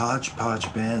in these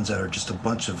hodgepodge bands that are just a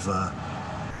bunch of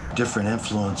different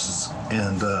influences,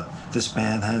 and this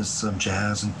band has some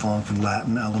jazz and funk and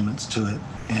Latin elements to it,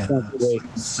 and it's like a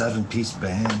 7-piece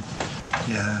band.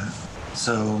 Yeah.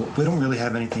 So we don't really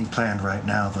have anything planned right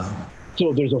now, though.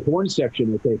 So there's a horn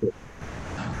section, I take it.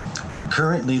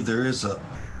 Currently, there is a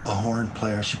horn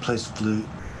player. She plays flute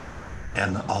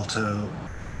and alto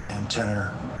and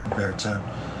tenor, baritone.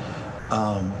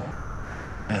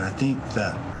 And I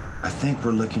think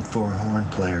we're looking for a horn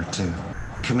player too.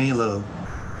 Camilo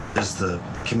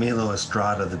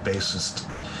Estrada, the bassist,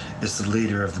 is the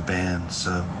leader of the band.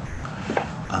 So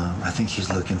I think he's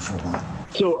looking for one.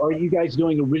 So are you guys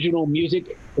doing original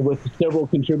music with several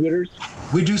contributors?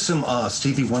 We do some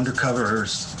Stevie Wonder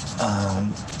covers,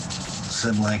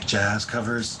 some jazz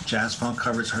covers, jazz funk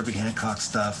covers, Herbie Hancock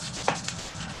stuff.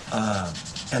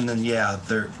 And then,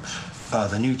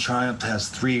 the New Triumph has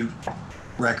 3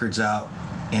 records out,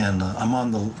 and I'm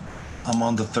on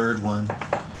the third one,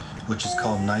 which is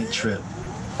called Night Trip,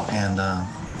 and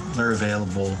they're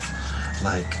available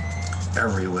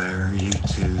everywhere,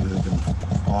 YouTube and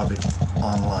all the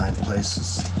online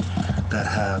places. that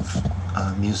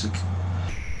have music.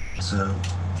 So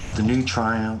the new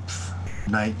Triumph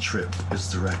Night Trip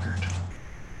is the record.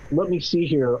 Let me see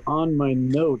here on my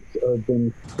notes. I've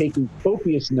been taking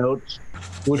copious notes,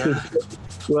 which is,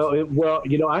 well,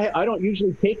 you know, I don't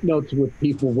usually take notes with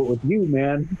people, but with you,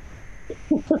 man.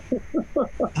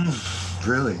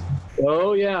 Really?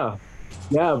 Oh yeah.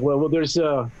 Yeah. Well, there's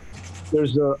a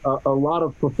lot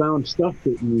of profound stuff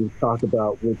that you talk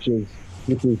about, which is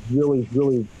really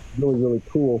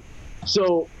cool.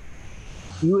 So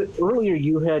earlier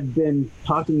you had been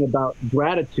talking about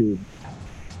gratitude,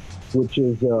 which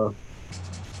is, I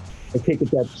take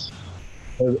it that's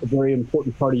a very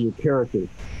important part of your character.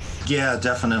 Yeah,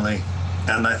 definitely.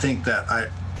 And I think that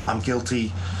I'm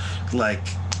guilty, like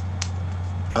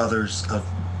others, of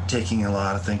taking a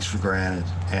lot of things for granted.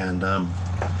 And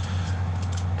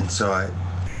so I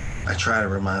try to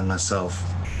remind myself,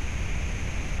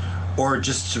 or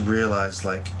just to realize,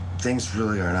 like, things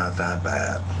really are not that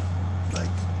bad. Like,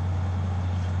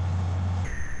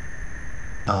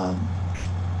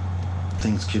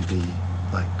 things could be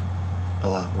like a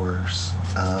lot worse.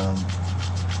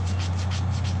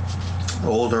 The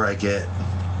older I get,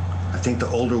 I think the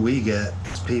older we get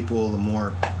as people, the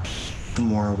more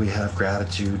we have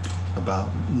gratitude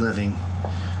about living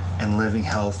and living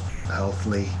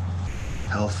healthy,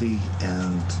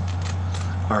 and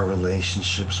our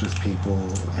relationships with people.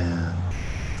 And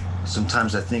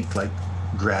sometimes I think, like,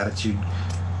 gratitude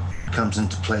comes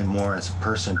into play more as a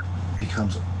person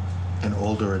becomes an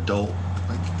older adult.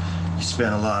 Like, you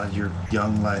spend a lot of your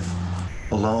young life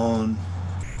alone,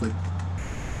 like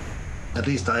at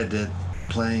least I did,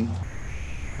 playing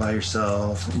by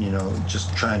yourself, you know,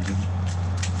 just trying to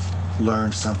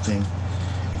learn something.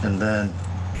 And then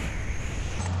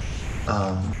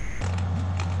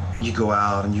you go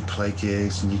out and you play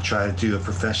gigs and you try to do a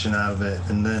profession out of it.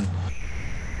 And then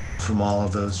from all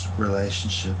of those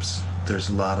relationships, there's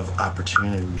a lot of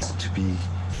opportunities to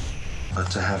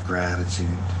have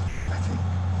gratitude. I think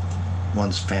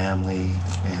one's family,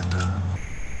 and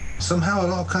somehow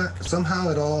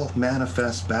it all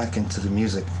manifests back into the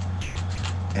music.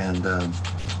 And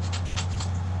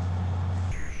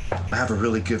I have a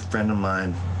really good friend of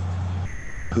mine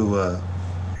who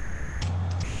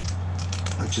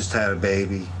just had a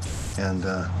baby, and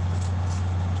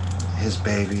his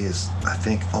baby is, I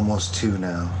think, almost 2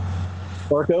 now.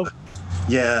 Barco?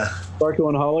 Yeah. Barco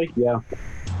and Holly? Yeah.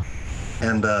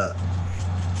 And I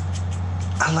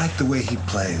like the way he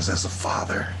plays as a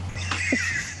father.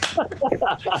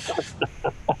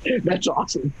 That's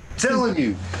awesome. I'm telling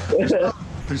you,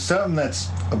 there's something that's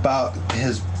about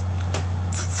his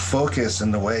focus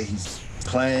and the way he's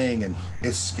playing, and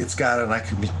it's got like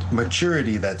a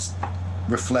maturity that's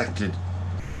reflected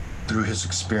through his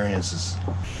experiences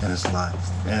in his life.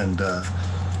 And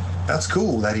that's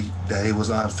cool that he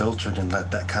was unfiltered and let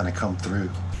that kind of come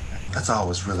through. That's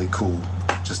always really cool,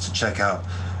 just to check out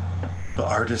the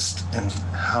artist and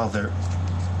how they're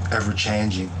ever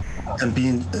changing, and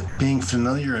being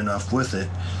familiar enough with it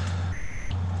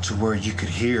to where you could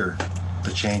hear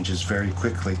the changes very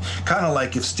quickly. Kind of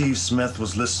like if Steve Smith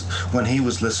was when he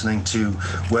was listening to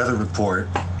Weather Report,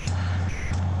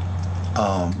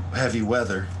 Heavy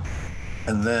Weather,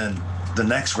 and then the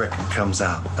next record comes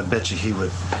out, I bet you he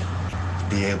would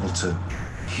be able to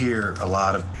hear a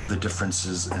lot of the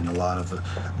differences and a lot of the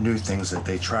new things that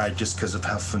they tried, just because of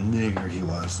how familiar he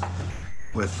was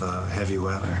with Heavy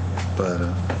Weather.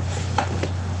 But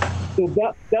so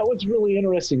that was really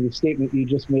interesting, the statement you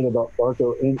just made about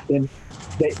Barco, and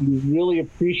that you really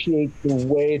appreciate the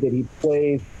way that he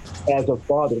plays as a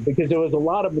father, because there was a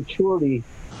lot of maturity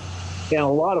and a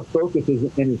lot of focus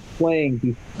in his playing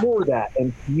before that,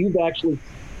 and you've actually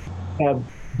have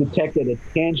detected a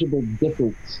tangible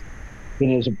difference in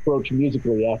his approach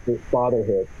musically after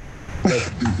fatherhood.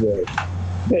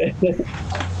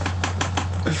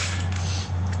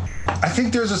 I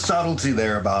think there's a subtlety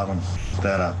there about him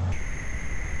that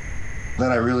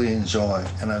I really enjoy,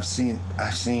 and I've seen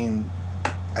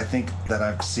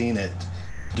it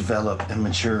develop and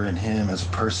mature in him as a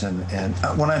person. And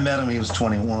when I met him, he was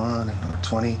 21 or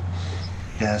 20.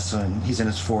 Yeah, so he's in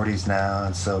his 40s now,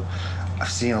 and so I've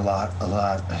seen a lot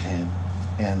of him.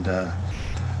 And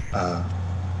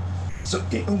so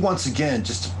once again,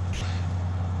 just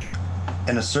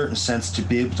in a certain sense, to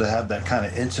be able to have that kind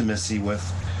of intimacy with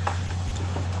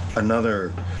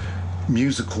another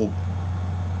musical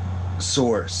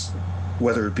source,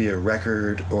 whether it be a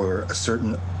record or a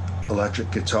certain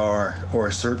electric guitar or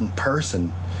a certain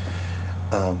person,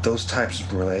 those types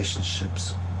of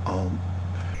relationships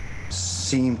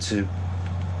seem to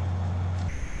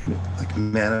like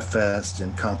manifest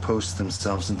and compost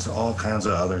themselves into all kinds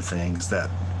of other things that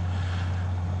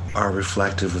are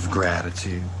reflective of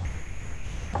gratitude.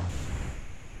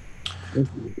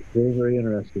 Very, very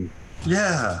interesting.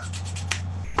 Yeah.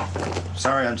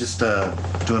 Sorry, I'm just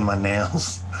doing my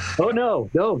nails. Oh no,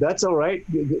 that's all right.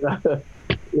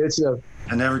 It's a.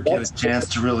 I never get a chance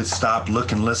to really stop,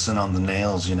 look, and listen on the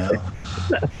nails, you know.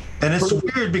 And it's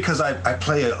weird because I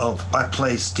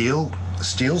play steel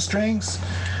strings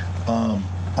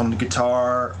on the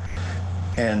guitar,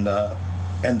 and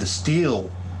the steel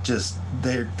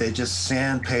they just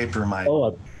sandpaper my.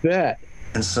 Oh, I bet.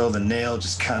 And so the nail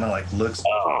just kind of like looks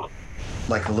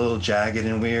like a little jagged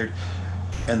and weird.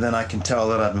 And then I can tell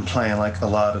that I've been playing like a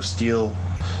lot of steel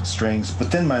strings.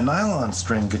 But then my nylon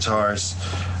string guitars,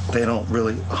 they don't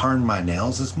really harm my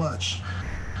nails as much.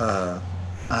 I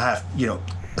have,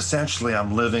 essentially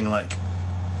I'm living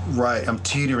I'm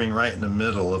teetering right in the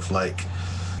middle of like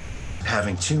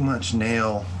having too much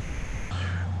nail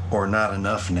or not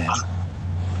enough nail.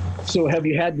 So have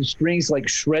you had the strings like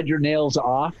shred your nails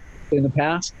off in the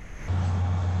past?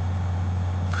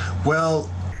 Well,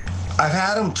 I've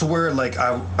had them to where like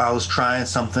I was trying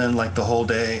something like the whole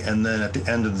day, and then at the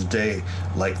end of the day,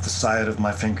 like the side of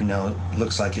my fingernail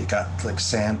looks like it got like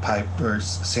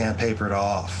sandpapered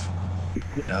off,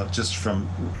 just from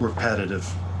repetitive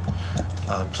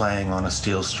playing on a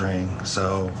steel string.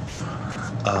 So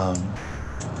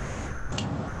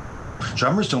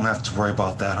drummers don't have to worry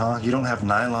about that, huh? You don't have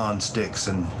nylon sticks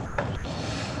and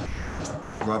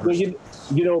rubber sticks.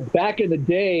 Back in the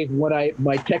day when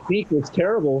my technique was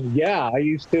terrible, I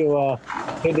used to,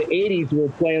 in the 80s, we were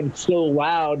playing so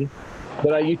loud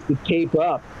that I used to tape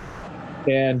up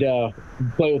and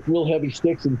play with real heavy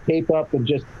sticks and tape up and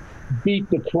just beat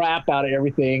the crap out of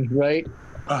everything, right?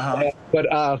 Uh-huh. But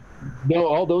no,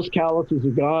 all those calluses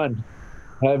are gone.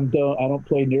 I don't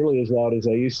play nearly as loud as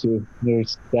I used to.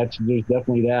 There's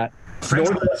definitely that. A friend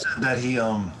of mine said that he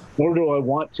Nor do I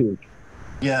want to.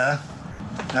 Yeah,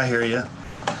 I hear you.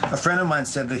 A friend of mine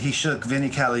said that he shook Vinnie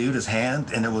Colaiuta's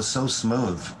hand and it was so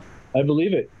smooth. I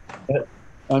believe it.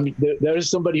 There's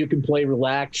somebody who can play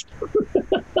relaxed.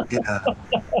 Yeah.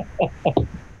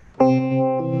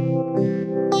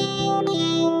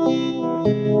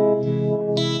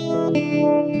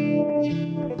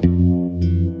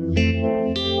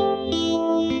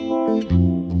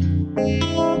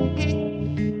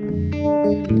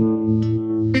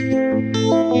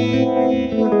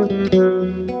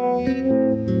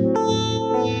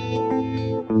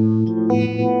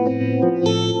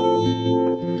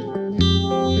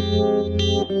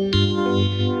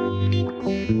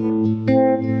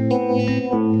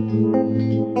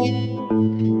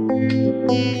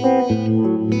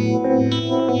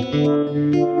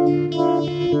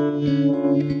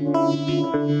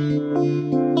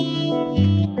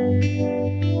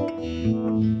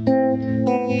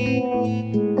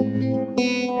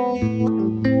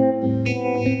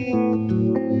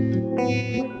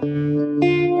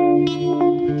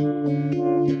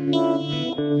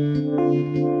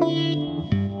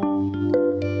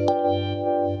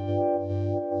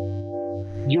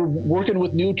 You're working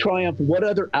with New Triumph. What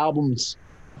other albums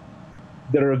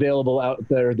that are available out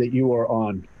there that you are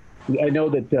on? I know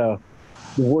that the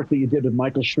work that you did with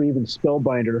Michael Shreve and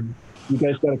Spellbinder, you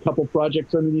guys got a couple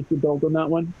projects underneath your belt on that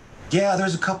one? Yeah,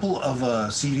 there's a couple of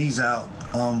CDs out.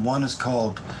 One is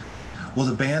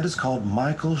the band is called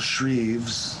Michael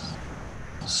Shreve's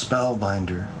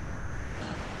Spellbinder.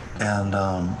 And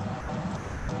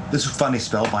this is a funny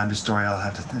Spellbinder story I'll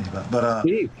have to think about. But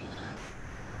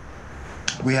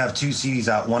we have two CDs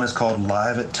out. One is called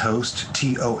Live at Toast,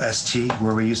 T-O-S-T,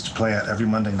 where we used to play at every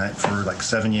Monday night for like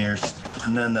 7 years.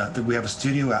 And then we have a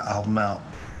studio album out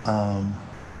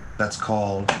that's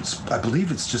called, I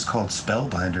believe it's just called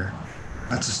Spellbinder.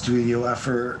 That's a studio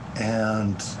effort,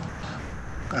 and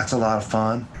that's a lot of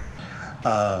fun.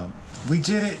 We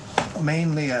did it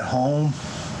mainly at home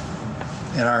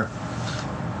in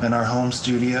our home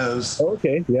studios.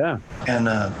 Okay, yeah. And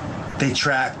they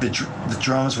tracked the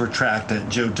drums were tracked at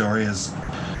Joe Doria's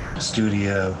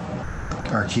studio,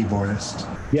 our keyboardist.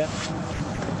 Yeah.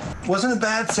 Wasn't a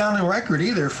bad sounding record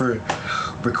either for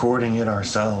recording it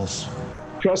ourselves.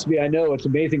 Trust me, I know. It's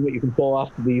amazing what you can pull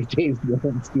off these days in the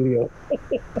home studio.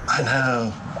 I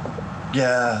know.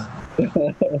 Yeah.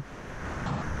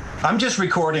 I'm just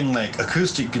recording like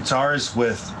acoustic guitars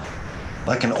with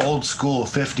like an old school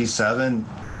 57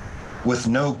 with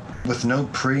no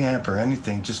preamp or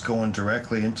anything, just going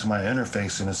directly into my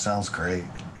interface, and it sounds great.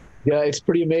 Yeah, it's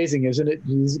pretty amazing, isn't it?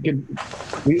 Here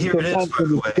it is, by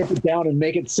the way. Strip it down and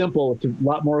make it simple. It's a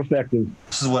lot more effective.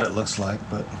 This is what it looks like,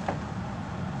 but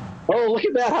Oh, look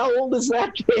at that. How old is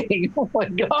that thing? Oh, my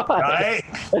God. Right?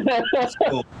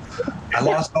 Cool. I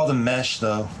lost all the mesh,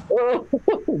 though. Oh,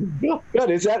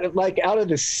 God. Is that like out of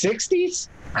the 60s?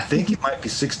 I think it might be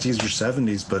 60s or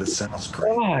 70s, but it sounds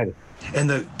great. God. And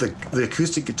the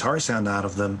acoustic guitar sound out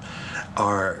of them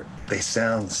they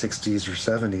sound 60s or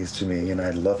 70s to me, and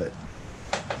I love it.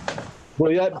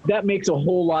 Well, that makes a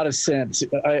whole lot of sense.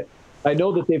 I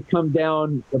know that they've come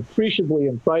down appreciably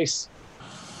in price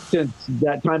since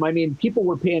that time. I mean, people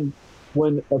were paying,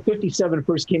 when a 57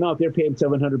 first came out, they're paying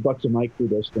 $700 a mic for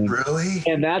those things. Really?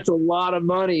 And that's a lot of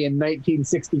money in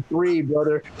 1963,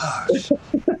 brother. Gosh.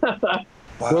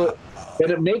 Wow. Well, and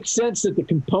it makes sense that the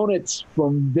components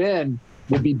from then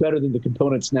would be better than the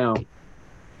components now.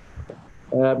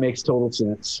 That makes total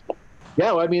sense.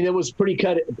 Yeah, well, I mean, it was pretty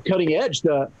cutting edge.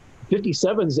 The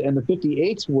 57s and the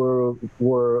 58s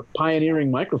were pioneering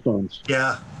microphones.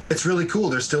 Yeah, it's really cool.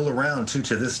 They're still around too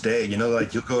to this day. You know,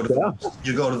 like you go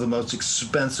to the most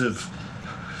expensive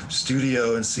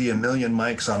studio and see a million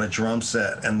mics on a drum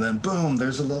set, and then boom,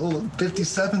 there's a little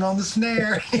 57 on the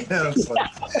snare. You know, it's like,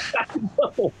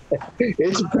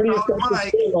 it's pretty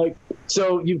effective. Like,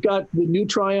 so you've got the new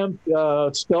Triumph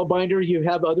Spellbinder. You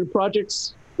have other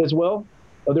projects as well,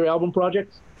 other album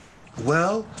projects.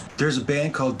 Well, there's a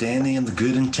band called Danny and the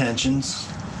Good Intentions,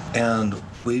 and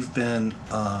we've been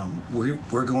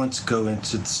we're going to go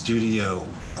into the studio,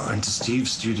 into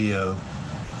Steve's studio,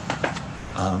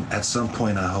 at some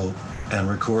point, I hope, and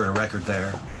record a record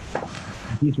there.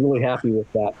 He's really happy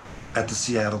with that. At the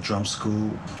Seattle Drum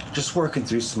School, just working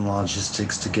through some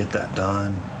logistics to get that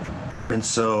done. And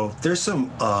so there's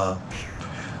some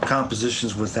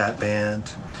compositions with that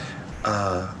band.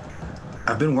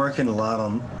 I've been working a lot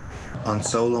on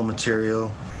solo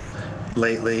material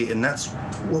lately, and that's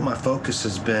what my focus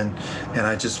has been. And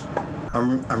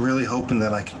I'm really hoping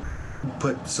that I can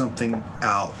put something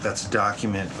out that's a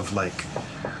document of like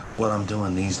what I'm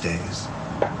doing these days,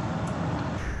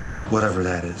 whatever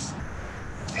that is.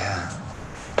 Yeah.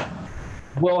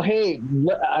 Well, hey,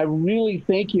 I really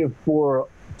thank you for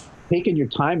taking your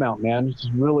time out, man. This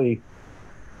really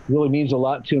means a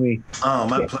lot to me. Oh,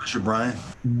 my pleasure, Brian.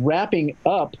 Wrapping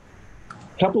up, a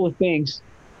couple of things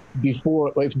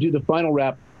before I do the final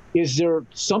wrap. Is there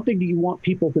something that you want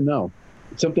people to know?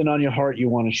 Something on your heart you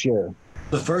want to share?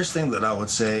 The first thing that I would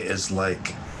say is,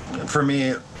 like, for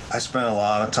me, I spent a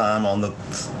lot of time on the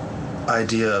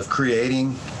idea of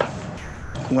creating.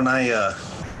 When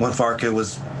Farka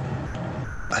was,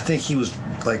 I think he was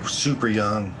like super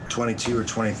young, 22 or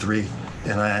 23,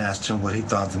 and I asked him what he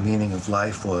thought the meaning of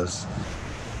life was,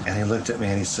 and he looked at me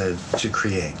and he said, to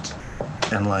create.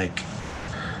 And like,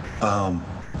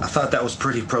 I thought that was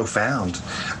pretty profound,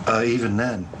 even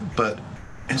then. But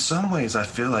in some ways, I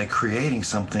feel like creating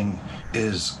something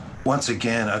is, once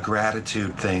again, a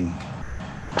gratitude thing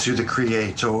to the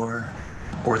creator,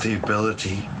 or the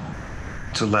ability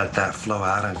to let that flow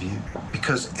out of you.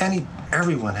 Because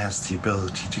everyone has the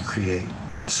ability to create.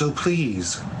 So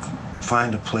please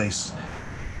find a place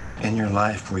in your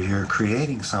life where you're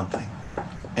creating something.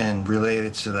 And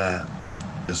related to that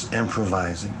is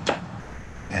improvising,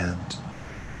 and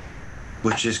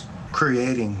which is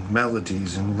creating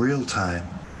melodies in real time,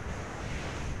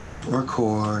 or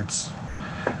chords.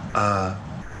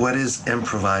 What is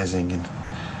improvising, and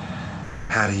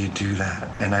how do you do that?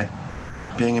 And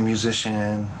being a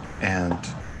musician and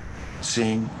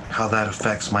seeing how that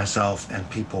affects myself and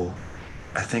people,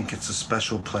 I think it's a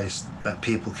special place that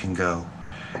people can go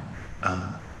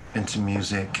into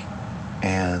music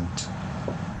and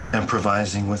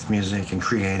improvising with music and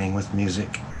creating with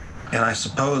music. And I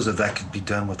suppose that could be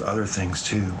done with other things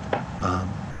too.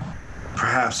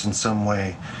 Perhaps in some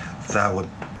way that would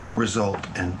result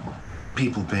in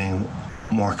people being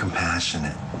more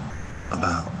compassionate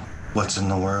about what's in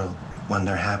the world when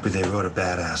they're happy they wrote a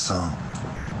badass song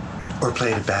or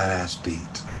played a badass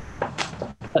beat.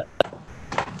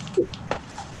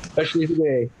 Especially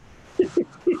today.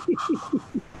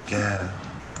 Yeah.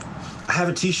 I have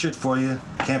a t-shirt for you.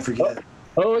 Can't forget.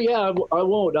 Oh yeah, I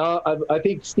won't. I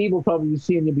think Steve will probably be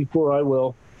seeing you before I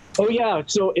will. Oh yeah,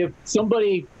 so if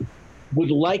somebody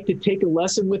would like to take a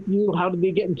lesson with you, how do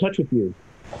they get in touch with you?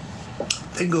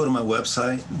 They go to my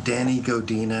website,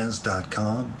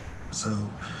 DannyGodinez.com. So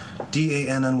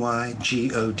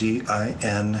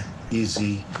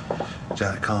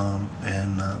DannyGodinez.com,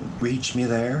 and reach me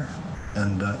there.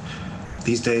 And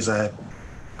these days I'm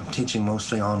teaching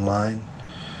mostly online,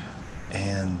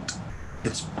 and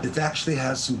it actually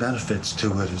has some benefits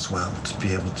to it as well, to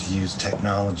be able to use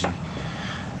technology.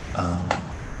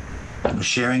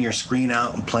 Sharing your screen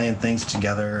out and playing things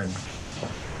together, and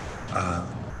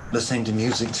listening to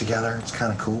music together. It's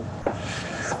kind of cool.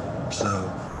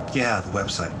 So, yeah, the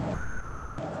website.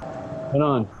 Right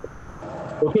on.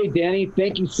 Okay, Danny,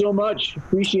 thank you so much.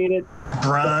 Appreciate it.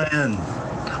 Brian,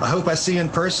 I hope I see you in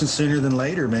person sooner than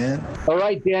later, man. All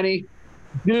right, Danny.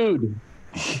 Dude,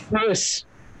 this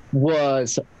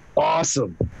was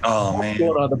awesome. Oh, man.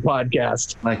 Going on the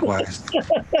podcast. Likewise.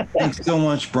 Thanks so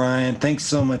much, Brian. Thanks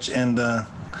so much. And,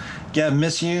 yeah,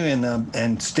 miss you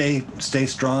and stay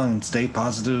strong and stay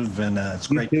positive. And it's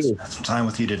great to spend some time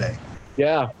with you today.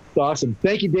 Yeah, it's awesome.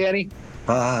 Thank you, Danny.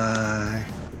 Bye.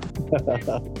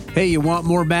 Hey, you want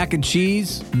more Mac and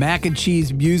Cheese?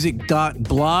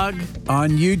 Mackncheesemusic.blog,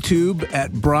 on YouTube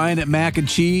at Brian at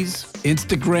Mackncheeze,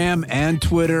 Instagram and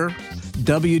Twitter,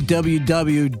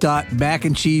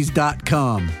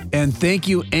 www.mackncheese.com. And thank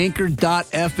you,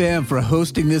 Anchor.fm, for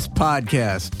hosting this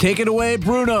podcast. Take it away,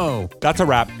 Bruno. That's a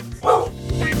wrap.